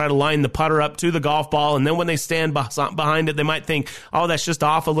behind it and try to line the putter up to the golf ball, and then when they stand behind it, they might think, oh, that's just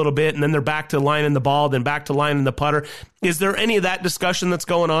off a little bit, and then they're back to lining the ball, then back to lining the putter. Is there any of that discussion that's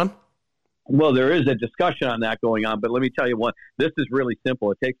going on? Well, there is a discussion on that going on, but let me tell you what, this is really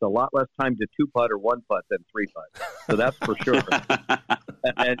simple. It takes a lot less time to 2-putt or 1-putt than 3-putt. So that's for sure.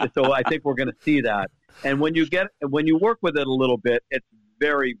 and so I think we're going to see that. And when you work with it a little bit, it's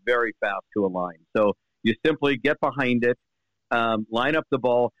very, very fast to align. So you simply get behind it, line up the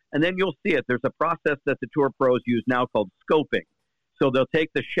ball, and then you'll see it. There's a process that the tour pros use now called scoping. So they'll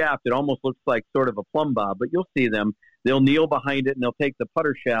take the shaft. It almost looks like sort of a plumb bob, but you'll see them. They'll kneel behind it, and they'll take the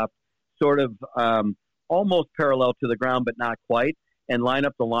putter shaft sort of almost parallel to the ground, but not quite, and line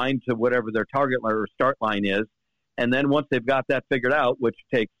up the line to whatever their target line or start line is. And then once they've got that figured out, which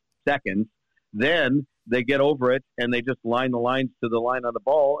takes seconds, then they get over it and they just line the lines to the line on the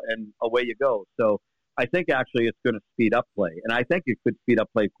ball, and away you go. So I think actually it's going to speed up play, and I think it could speed up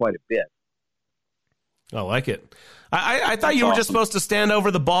play quite a bit. I like it. I thought you were just supposed to stand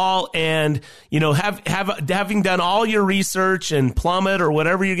over the ball and, having done all your research and plumb it or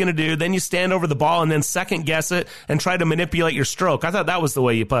whatever you're going to do, then you stand over the ball and then second guess it and try to manipulate your stroke. I thought that was the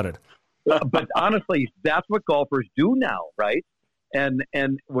way you putted. But honestly, that's what golfers do now, right? And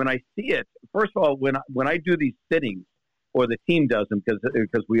when I see it, first of all, when I do these sittings, or the team does them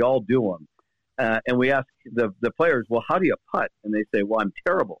because we all do them, and we ask the players, well, how do you putt? And they say, well, I'm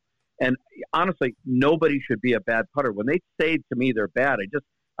terrible. And honestly, nobody should be a bad putter. When they say to me they're bad,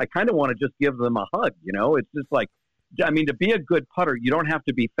 I kind of want to just give them a hug. It's just like, to be a good putter, you don't have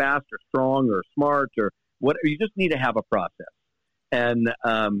to be fast or strong or smart or whatever. You just need to have a process. And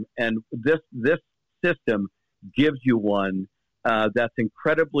this system gives you one that's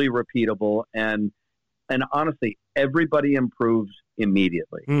incredibly repeatable, and honestly, everybody improves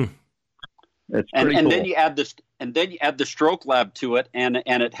immediately. It's pretty and cool. then you add the Stroke Lab to it, and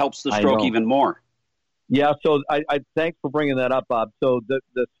it helps the stroke even more. Yeah, so I thanks for bringing that up, Bob. So the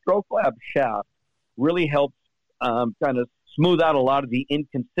Stroke Lab shaft really helps kind of smooth out a lot of the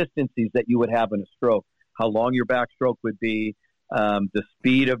inconsistencies that you would have in a stroke. How long your backstroke would be, the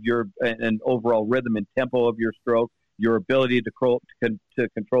speed of your and overall rhythm and tempo of your stroke. your ability to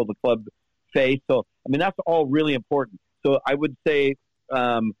control the club face. So, I mean, that's all really important. So I would say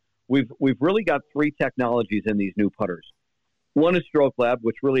we've really got 3 technologies in these new putters. One is Stroke Lab,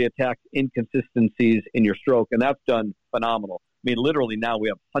 which really attacks inconsistencies in your stroke, and that's done phenomenal. I mean, literally now we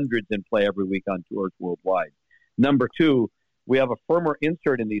have hundreds in play every week on tours worldwide. Number 2, we have a firmer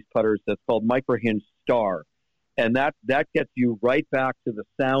insert in these putters that's called Microhinge Star, and that gets you right back to the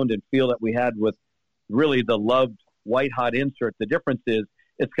sound and feel that we had with really the loved White Hot insert. The difference is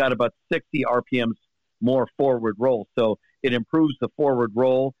it's got about 60 RPMs more forward roll, so it improves the forward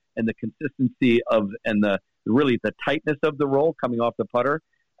roll and the consistency and the tightness of the roll coming off the putter,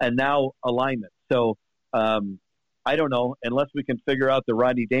 and now alignment. So I don't know, unless we can figure out the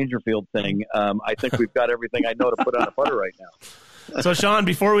Rodney Dangerfield thing. I think we've got everything I know to put on a putter right now. So, Sean,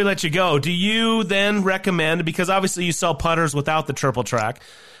 before we let you go, do you then recommend, because obviously you sell putters without the triple track,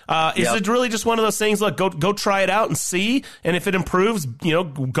 is it really just one of those things, look, go try it out and see, and if it improves,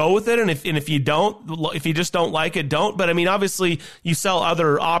 go with it, and if you just don't like it, don't. But, I mean, obviously you sell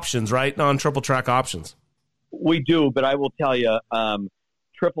other options, right, non-triple track options. We do, but I will tell you,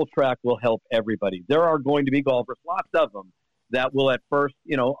 triple track will help everybody. There are going to be golfers, lots of them, that will at first,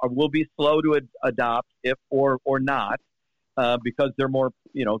 will be slow to adopt if or not, because they're more,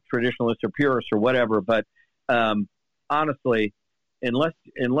 traditionalist or purist or whatever. But honestly, unless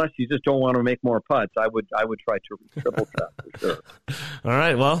you just don't want to make more putts, I would try triple track for sure. All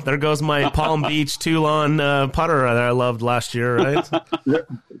right, well, there goes my Palm Beach Toulon putter that I loved last year, right?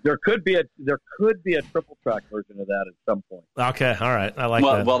 There could be a triple track version of that at some point. Okay, all right, I like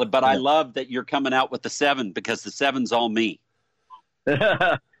that. Well, but I love that you're coming out with the 7 because the 7's all me.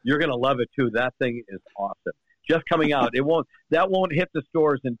 You're gonna love it too. That thing is awesome. Just coming out. That won't hit the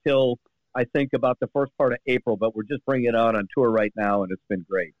stores until I think about the first part of April, but we're just bringing it out on tour right now, and it's been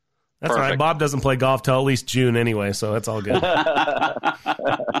great. That's Perfect. All right. Bob doesn't play golf till at least June anyway, so that's all good.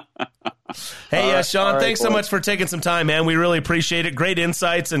 Hey, Sean, thanks so much for taking some time, man. We really appreciate it. Great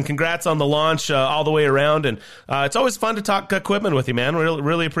insights, and congrats on the launch all the way around. And it's always fun to talk equipment with you, man. We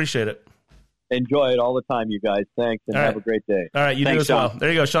really appreciate it. Enjoy it all the time, you guys. Thanks, and have a great day. All right, Thanks, do as Sean. Well. There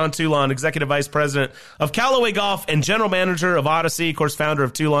you go, Sean Toulon, Executive Vice President of Callaway Golf and General Manager of Odyssey, of course, founder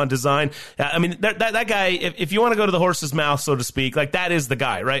of Toulon Design. I mean, that guy, if you want to go to the horse's mouth, so to speak, like that is the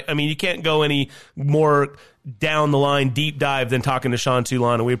guy, right? I mean, you can't go any more down the line, deep dive than talking to Sean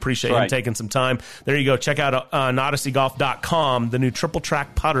Toulon, and we appreciate him taking some time. There you go. Check out on odysseygolf.com. The new triple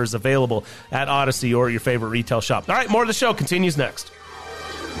track putters available at Odyssey or your favorite retail shop. All right, more of the show continues next.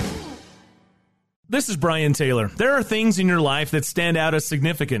 This is Brian Taylor. There are things in your life that stand out as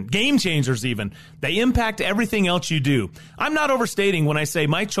significant, game changers even. They impact everything else you do. I'm not overstating when I say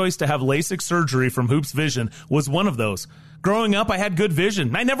my choice to have LASIK surgery from Hoops Vision was one of those. Growing up, I had good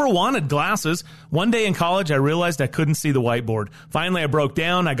vision. I never wanted glasses. One day in college, I realized I couldn't see the whiteboard. Finally, I broke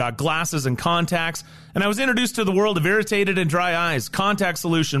down. I got glasses and contacts, and I was introduced to the world of irritated and dry eyes, contact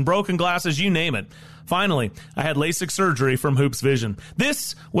solution, broken glasses, you name it. Finally, I had LASIK surgery from Hoops Vision.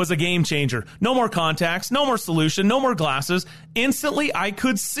 This was a game changer. No more contacts, no more solution, no more glasses. Instantly, I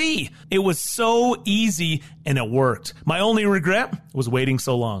could see. It was so easy, and it worked. My only regret was waiting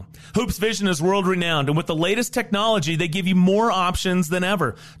so long. Hoops Vision is world-renowned, and with the latest technology, they give you more options than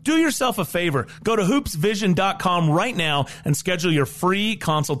ever. Do yourself a favor. Go to hoopsvision.com right now and schedule your free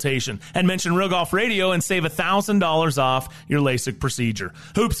consultation. And mention Real Golf Radio and save $1,000 off your LASIK procedure.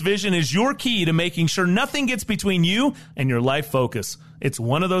 Hoops Vision is your key to making sure nothing gets between you and your life focus. It's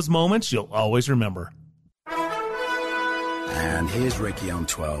one of those moments you'll always remember. And here's Ricky on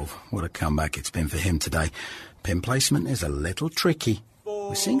 12. What a comeback it's been for him today. Pin placement is a little tricky.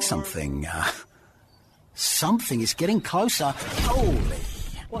 We're seeing something. Something is getting closer. Holy.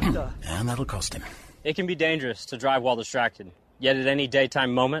 What the? And that'll cost him. It can be dangerous to drive while distracted. Yet at any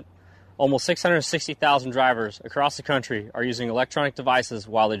daytime moment, almost 660,000 drivers across the country are using electronic devices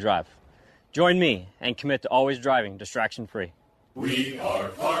while they drive. Join me and commit to always driving distraction-free. We are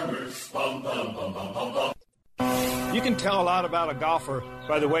farmers. Bum, bum, bum, bum, bum, bum. You can tell a lot about a golfer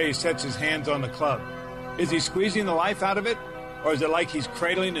by the way he sets his hands on the club. Is he squeezing the life out of it, or is it like he's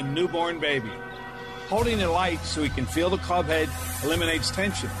cradling a newborn baby? Holding it light so he can feel the club head eliminates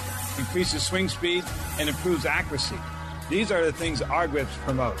tension, increases swing speed, and improves accuracy. These are the things our grips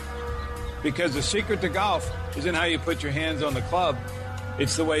promote. Because the secret to golf isn't how you put your hands on the club,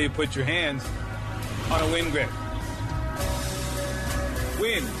 it's the way you put your hands on a Win grip.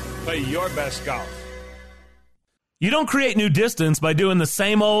 Win, play your best golf. You don't create new distance by doing the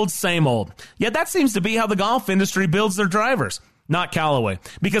same old, same old. Yet that seems to be how the golf industry builds their drivers. not Callaway.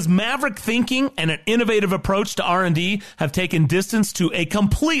 Because Maverick thinking and an innovative approach to R&D have taken distance to a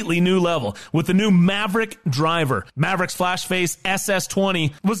completely new level with the new Maverick driver. Maverick's FlashFace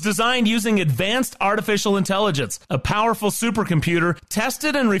SS20 was designed using advanced artificial intelligence, a powerful supercomputer,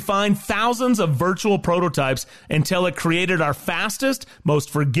 tested and refined thousands of virtual prototypes until it created our fastest, most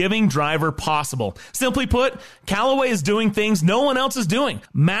forgiving driver possible. Simply put, Callaway is doing things no one else is doing.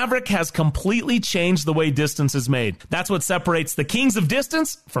 Maverick has completely changed the way distance is made. That's what separates the kings of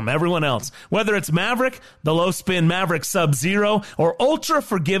distance from everyone else. Whether it's Maverick, the low-spin Maverick Sub-Zero, or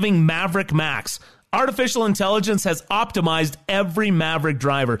ultra-forgiving Maverick Max, artificial intelligence has optimized every Maverick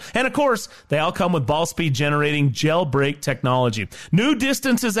driver. And of course, they all come with ball speed generating gel brake technology. New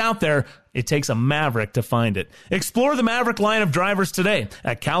distance is out there. It takes a Maverick to find it. Explore the Maverick line of drivers today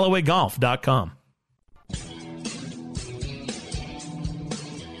at CallawayGolf.com.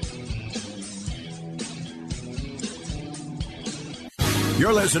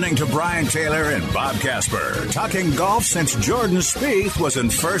 You're listening to Brian Taylor and Bob Casper, talking golf since Jordan Spieth was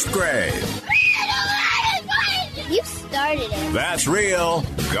in first grade. You started it. That's Real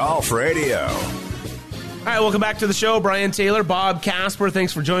Golf Radio. All right, welcome back to the show. Brian Taylor, Bob Casper,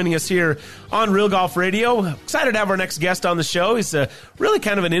 thanks for joining us here on Real Golf Radio. Excited to have our next guest on the show. He's really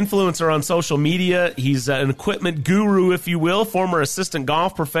kind of an influencer on social media. He's an equipment guru, if you will, former assistant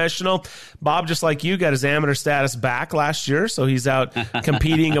golf professional. Bob, just like you, got his amateur status back last year, so he's out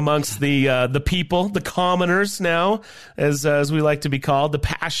competing amongst the people, the commoners now, as we like to be called, the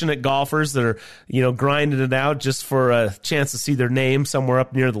passionate golfers that are, grinding it out just for a chance to see their name somewhere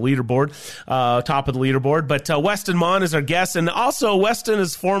up near the leaderboard, top of the leaderboard. But Weston Mon is our guest, and also Weston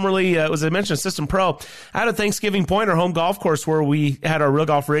is formerly, as I mentioned, assistant pro out at Thanksgiving Point, our home golf course, where we had our Real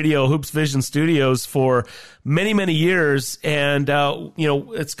Golf Radio Hoops Vision studios for many, many years. And,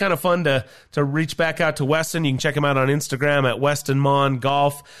 it's kind of fun to reach back out to Weston. You can check him out on Instagram at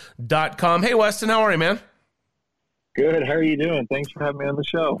WestonMonGolf.com. Hey, Weston, how are you, man? Good. How are you doing? Thanks for having me on the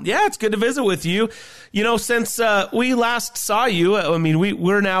show. Yeah, it's good to visit with you. Since we last saw you,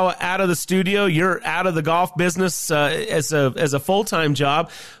 we're now out of the studio. You're out of the golf business as a full-time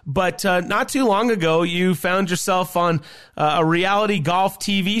job. But not too long ago, you found yourself on a reality golf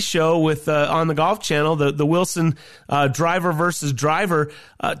TV show with on the Golf Channel, the Wilson Driver versus Driver.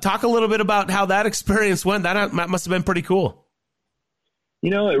 Talk a little bit about how that experience went. That must have been pretty cool.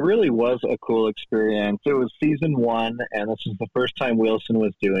 It really was a cool experience. It was season 1, and this was the first time Wilson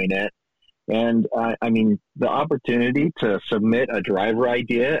was doing it. And, the opportunity to submit a driver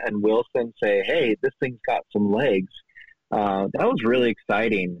idea and Wilson say, hey, this thing's got some legs, that was really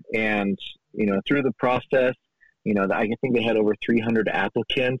exciting. And, through the process, I think they had over 300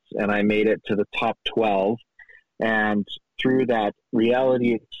 applicants, and I made it to the top 12. And through that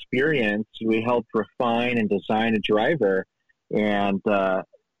reality experience, we helped refine and design a driver. And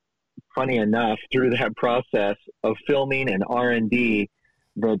funny enough, through that process of filming and R&D,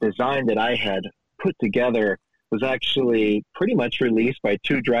 the design that I had put together was actually pretty much released by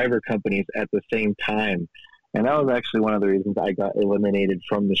 2 driver companies at the same time. And that was actually one of the reasons I got eliminated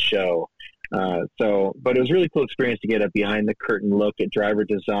from the show. But it was a really cool experience to get a behind the curtain look at driver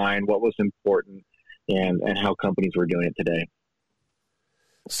design, what was important, and how companies were doing it today.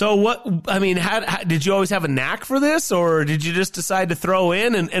 So how did you always have a knack for this, or did you just decide to throw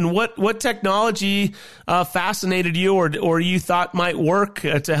in? And what technology fascinated you, or you thought might work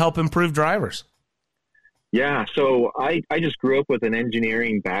to help improve drivers? Yeah, so I just grew up with an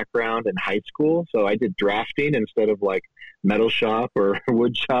engineering background in high school, so I did drafting instead of like metal shop or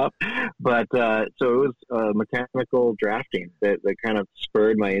wood shop. But so it was mechanical drafting that kind of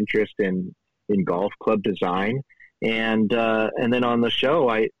spurred my interest in golf club design. And then on the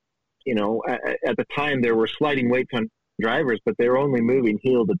show, at the time there were sliding weights on drivers, but they were only moving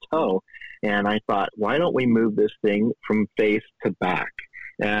heel to toe. And I thought, why don't we move this thing from face to back?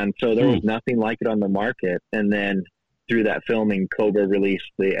 And so there was nothing like it on the market. And then through that filming, Cobra released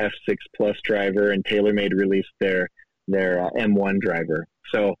the F6 Plus driver, and TaylorMade released their M1 driver.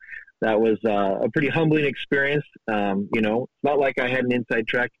 So that was a pretty humbling experience. It's not like I had an inside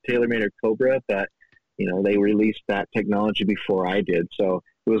track to TaylorMade or Cobra, but they released that technology before I did. So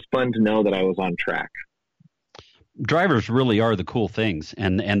it was fun to know that I was on track. Drivers really are the cool things,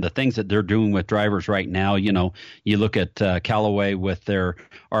 and the things that they're doing with drivers right now. You look at Callaway with their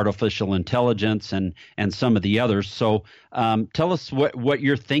artificial intelligence and some of the others. So tell us what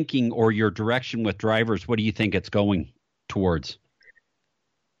you're thinking or your direction with drivers. What do you think it's going towards?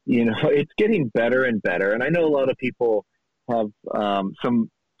 It's getting better and better. And I know a lot of people have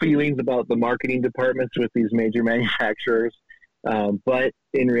some feelings about the marketing departments with these major manufacturers. But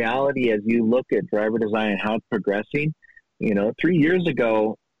in reality, as you look at driver design and how it's progressing, 3 years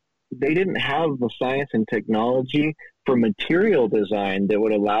ago, they didn't have the science and technology for material design that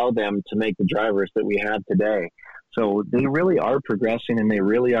would allow them to make the drivers that we have today. So they really are progressing, and they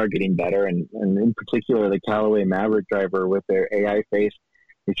really are getting better. And in particular, the Callaway Maverick driver with their AI face,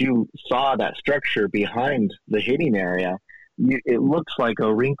 if you saw that structure behind the hitting area, it looks like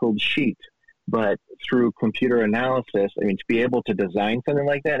a wrinkled sheet. But through computer analysis, to be able to design something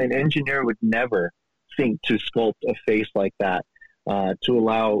like that, an engineer would never think to sculpt a face like that to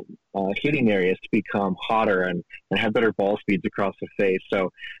allow hitting areas to become hotter and have better ball speeds across the face.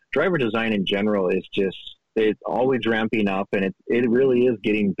 So driver design in general is it's always ramping up, and it really is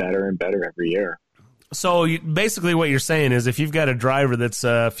getting better and better every year. So basically what you're saying is if you've got a driver that's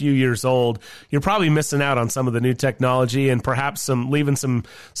a few years old, you're probably missing out on some of the new technology and perhaps leaving some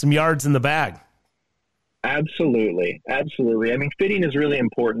yards in the bag. Absolutely. Fitting is really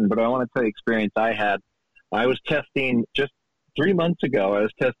important, but I want to tell you experience I had. I was testing just 3 months ago. I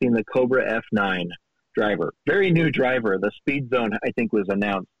was testing the Cobra F9 driver, very new driver. The speed zone, I think, was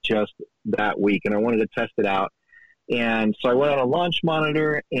announced just that week, and I wanted to test it out. And so I went on a launch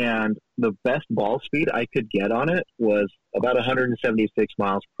monitor, and the best ball speed I could get on it was about 176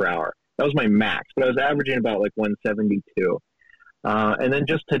 miles per hour. That was my max, but I was averaging about 172. And then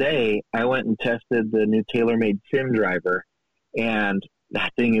just today, I went and tested the new TaylorMade Sim driver, and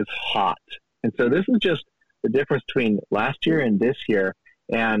that thing is hot. And so this is just the difference between last year and this year.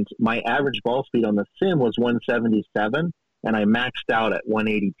 And my average ball speed on the Sim was 177, and I maxed out at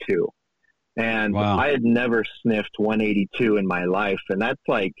 182. And wow. I had never sniffed 182 in my life, and that's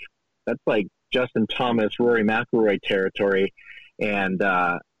like Justin Thomas, Rory McIlroy territory. And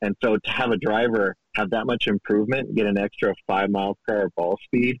so to have a driver have that much improvement, get an extra 5 miles per hour ball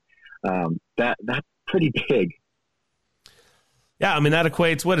speed, that's pretty big. Yeah, that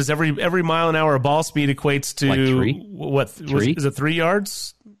equates. What is every mile an hour of ball speed equates to three? Is it 3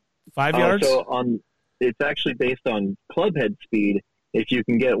 yards, 5 yards? So it's actually based on club head speed. If you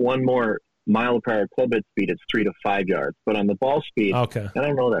can get one more mile per hour club head speed, it's 3 to 5 yards. But on the ball speed, okay, I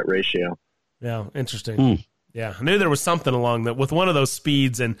don't know that ratio. Yeah, interesting. Yeah, I knew there was something along that with one of those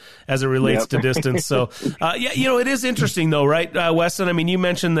speeds and as it relates to distance. So, it is interesting though, right, Weston? You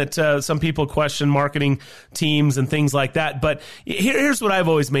mentioned that some people question marketing teams and things like that. But here's what I've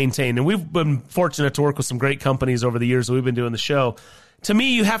always maintained, and we've been fortunate to work with some great companies over the years that we've been doing the show. To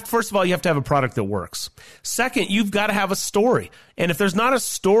me, first of all, you have to have a product that works. Second, you've got to have a story. And if there's not a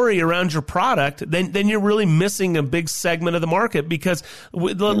story around your product, then you're really missing a big segment of the market because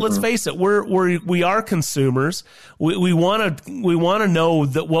let's face it, we are consumers. We want to know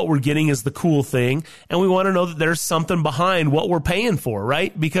that what we're getting is the cool thing, and we want to know that there's something behind what we're paying for,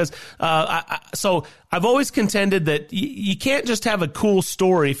 right? Because so I've always contended that you can't just have a cool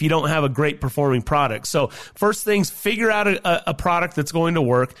story if you don't have a great performing product. So first things, figure out a product that's going to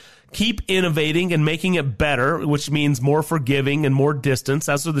work. Keep innovating and making it better, which means more forgiving and more distance.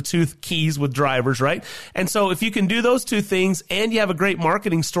 Those are the two keys with drivers, right? And so if you can do those two things and you have a great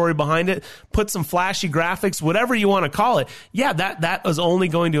marketing story behind it, put some flashy graphics, whatever you want to call it, that is only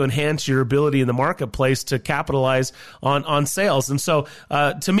going to enhance your ability in the marketplace to capitalize on sales. And so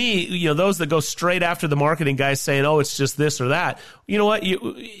to me, those that go straight after the marketing guys saying, oh, it's just this or that, you know what?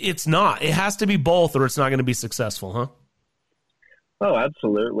 It's not. It has to be both or it's not going to be successful, huh? Oh,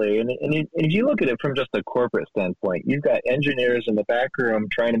 absolutely. And if you look at it from just a corporate standpoint, you've got engineers in the back room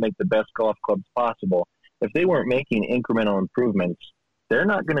trying to make the best golf clubs possible. If they weren't making incremental improvements, they're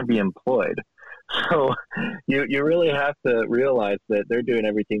not going to be employed. So you really have to realize that they're doing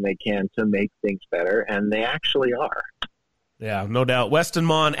everything they can to make things better, and they actually are. Yeah, no doubt. Weston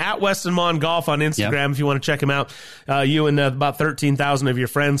Mon, at Weston Mon Golf on Instagram, if you want to check him out. You and about 13,000 of your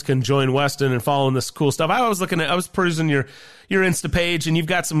friends can join Weston and follow this cool stuff. I was perusing your Insta page, and you've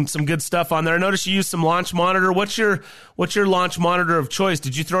got some good stuff on there. I noticed you use some launch monitor. What's your launch monitor of choice?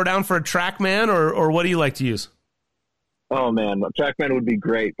 Did you throw down for a TrackMan, or what do you like to use? Oh man, TrackMan would be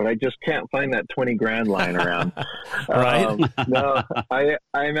great, but I just can't find that 20 grand lying around. Right? No,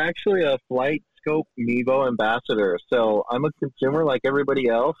 I'm actually a Flight Scope Mevo ambassador. So I'm a consumer like everybody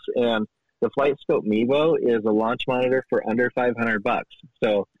else, and the Flight Scope Mevo is a launch monitor for under $500.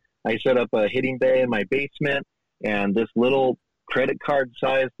 So I set up a hitting bay in my basement, and this little credit card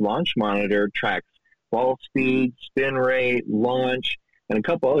sized launch monitor tracks ball speed, spin rate, launch, and a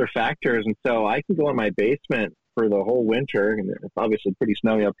couple other factors. And so I can go in my basement for the whole winter, and it's obviously pretty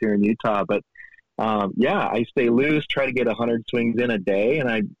snowy up here in Utah, but I stay loose, try to get 100 swings in a day, and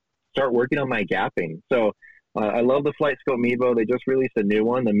I start working on my gapping. So I love the Flight Scope Mevo. They just released a new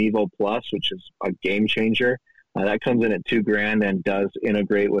one, the Mevo Plus, which is a game changer. That comes in at $2,000 and does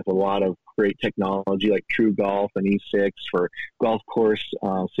integrate with a lot of great technology like True Golf and E6 for golf course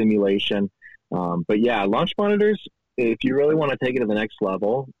simulation. But yeah, launch monitors, if you really want to take it to the next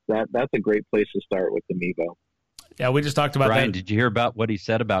level, that's a great place to start with the Mevo. Yeah, we just talked about Brian, that. did you hear about what he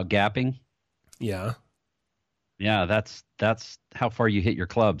said about gapping? Yeah. Yeah, that's how far you hit your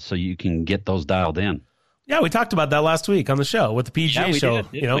club so you can get those dialed in. Yeah, we talked about that last week on the show with the PGA show.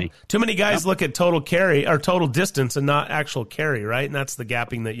 Didn't we? Too many guys look at total carry or total distance and not actual carry, right? And that's the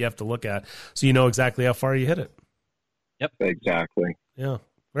gapping that you have to look at, so you know exactly how far you hit it. Yep, exactly. Yeah.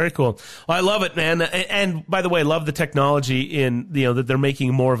 Very cool. Well, I love it, man. And by the way, love the technology in, that they're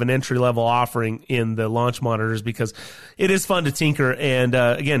making more of an entry-level offering in the launch monitors, because it is fun to tinker. And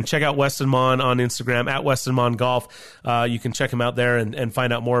again, check out Weston Mon on Instagram, at Weston Mon Golf. You can check him out there and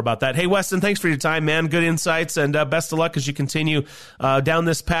find out more about that. Hey, Weston, thanks for your time, man. Good insights, and best of luck as you continue down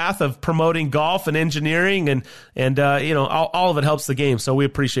this path of promoting golf and engineering, and all of it helps the game. So we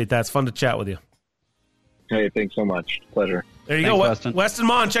appreciate that. It's fun to chat with you. Hey, thanks so much. Pleasure. There you go, Weston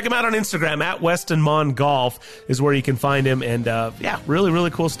Mon. Check him out on Instagram, at Weston Mon Golf is where you can find him. And really,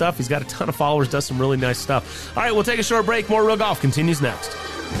 really cool stuff. He's got a ton of followers, does some really nice stuff. All right, we'll take a short break. More Real Golf continues next.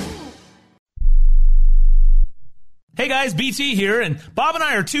 Hey guys, BT here, and Bob and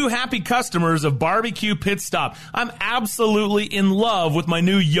I are two happy customers of Barbecue Pit Stop. I'm absolutely in love with my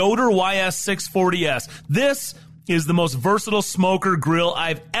new Yoder YS640S. This is the most versatile smoker grill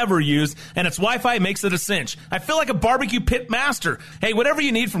I've ever used, and its Wi-Fi makes it a cinch. I feel like a barbecue pit master. Hey, whatever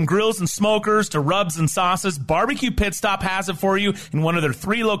you need from grills and smokers to rubs and sauces, Barbecue Pit Stop has it for you in one of their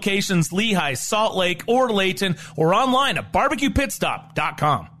 3 locations, Lehigh, Salt Lake, or Layton, or online at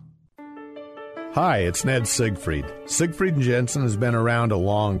barbecuepitstop.com. Hi, it's Ned Siegfried. Siegfried & Jensen has been around a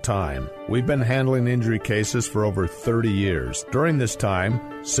long time. We've been handling injury cases for over 30 years. During this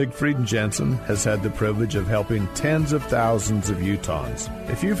time, Siegfried & Jensen has had the privilege of helping tens of thousands of Utahns.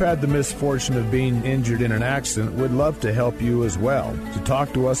 If you've had the misfortune of being injured in an accident, we'd love to help you as well. To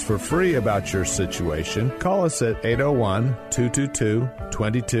talk to us for free about your situation, call us at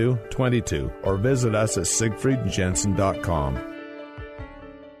 801-222-2222 or visit us at siegfriedjensen.com.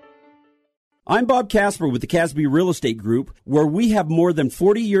 I'm Bob Casper with the Casby Real Estate Group, where we have more than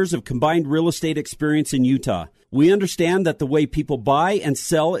 40 years of combined real estate experience in Utah. We understand that the way people buy and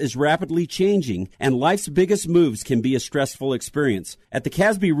sell is rapidly changing, and life's biggest moves can be a stressful experience. At the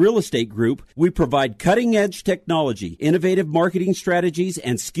Casby Real Estate Group, we provide cutting-edge technology, innovative marketing strategies,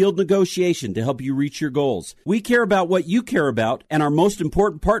 and skilled negotiation to help you reach your goals. We care about what you care about, and our most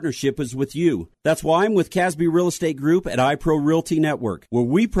important partnership is with you. That's why I'm with Casby Real Estate Group at iPro Realty Network, where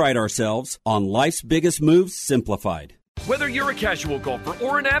we pride ourselves on life's biggest moves simplified. Whether you're a casual golfer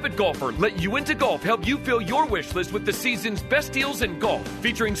or an avid golfer, let Uinta Golf help you fill your wish list with the season's best deals in golf,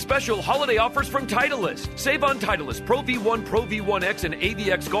 featuring special holiday offers from Titleist. Save on Titleist Pro V1, Pro V1X, and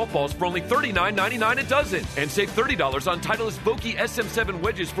AVX golf balls for only $39.99 a dozen. And save $30 on Titleist Vokey SM7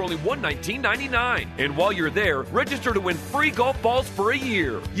 wedges for only $119.99. And while you're there, register to win free golf balls for a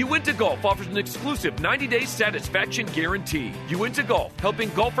year. Uinta Golf offers an exclusive 90-day satisfaction guarantee. Uinta Golf, helping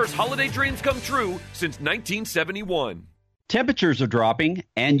golfers' holiday dreams come true since 1971. Temperatures are dropping,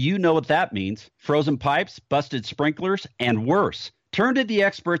 and you know what that means. Frozen pipes, busted sprinklers, and worse. Turn to the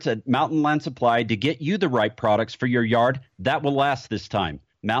experts at Mountain Land Supply to get you the right products for your yard that will last this time.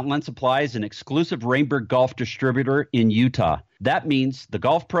 Mountain Land Supply is an exclusive Rainbird golf distributor in Utah. That means the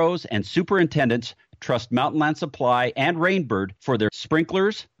golf pros and superintendents trust Mountain Land Supply and Rainbird for their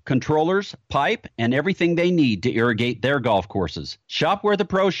sprinklers, controllers, pipe, and everything they need to irrigate their golf courses. Shop where the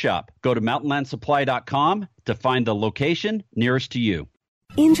pros shop. Go to mountainlandsupply.com to find the location nearest to you.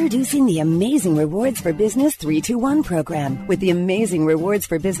 Introducing the Amazing Rewards for Business 321 program. With the Amazing Rewards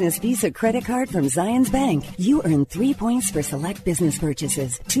for Business Visa credit card from Zions Bank, you earn 3 points for select business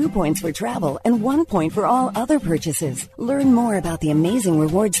purchases, 2 points for travel, and 1 point for all other purchases. Learn more about the Amazing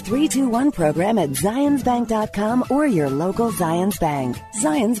Rewards 321 program at zionsbank.com or your local Zions Bank.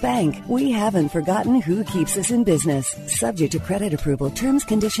 Zions Bank, we haven't forgotten who keeps us in business. Subject to credit approval, terms,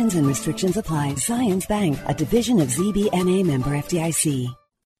 conditions, and restrictions apply. Zions Bank, a division of ZBNA member FDIC.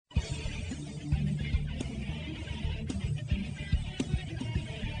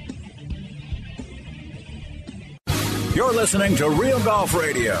 You're listening to Real Golf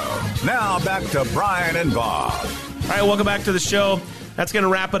Radio. Now back to Brian and Bob. All right, welcome back to the show. that's going to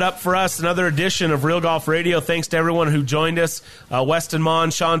wrap it up for us. Another edition of Real Golf Radio. Thanks to everyone who joined us. Weston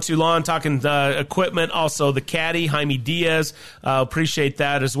Mon, Sean Toulon talking equipment, also the caddy, Jaime Diaz. Appreciate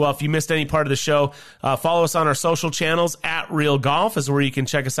that as well. If you missed any part of the show, follow us on our social channels. At Real Golf is where you can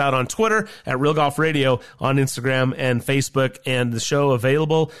check us out on Twitter, at Real Golf Radio on Instagram and Facebook, and the show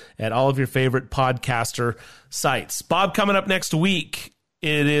available at all of your favorite podcaster sites. Bob, coming up next week,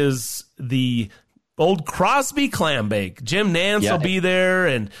 it is the Old Crosby Clam Bake. Jim Nance will be there,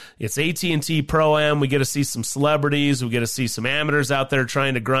 and it's AT&T Pro-Am. We get to see some celebrities. We get to see some amateurs out there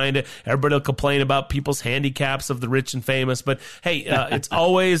trying to grind it. Everybody will complain about people's handicaps of the rich and famous, but hey, it's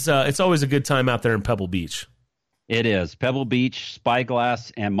always a good time out there in Pebble Beach. It is. Pebble Beach,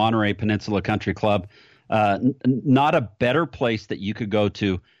 Spyglass, and Monterey Peninsula Country Club. Not a better place that you could go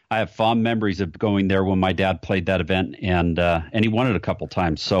to. I have fond memories of going there when my dad played that event, and he won it a couple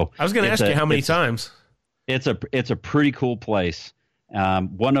times. So I was going to ask you how many times. It's a pretty cool place.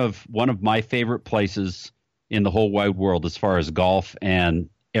 One of my favorite places in the whole wide world as far as golf and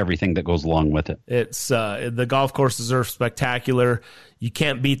everything that goes along with it. It's the golf courses are spectacular. You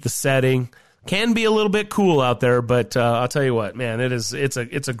can't beat the setting. Can be a little bit cool out there, but I'll tell you what, man, it's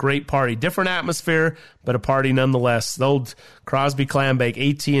a great party. Different atmosphere, but a party nonetheless. The Old Crosby Clam Bake,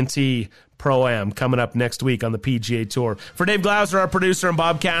 AT&T Pro-Am, coming up next week on the PGA Tour. For Dave Glauser, our producer, and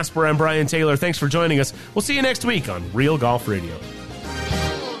Bob Casper, I'm Brian Taylor. Thanks for joining us. We'll see you next week on Real Golf Radio.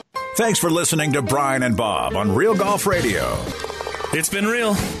 Thanks for listening to Brian and Bob on Real Golf Radio. It's been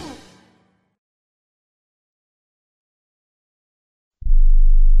real.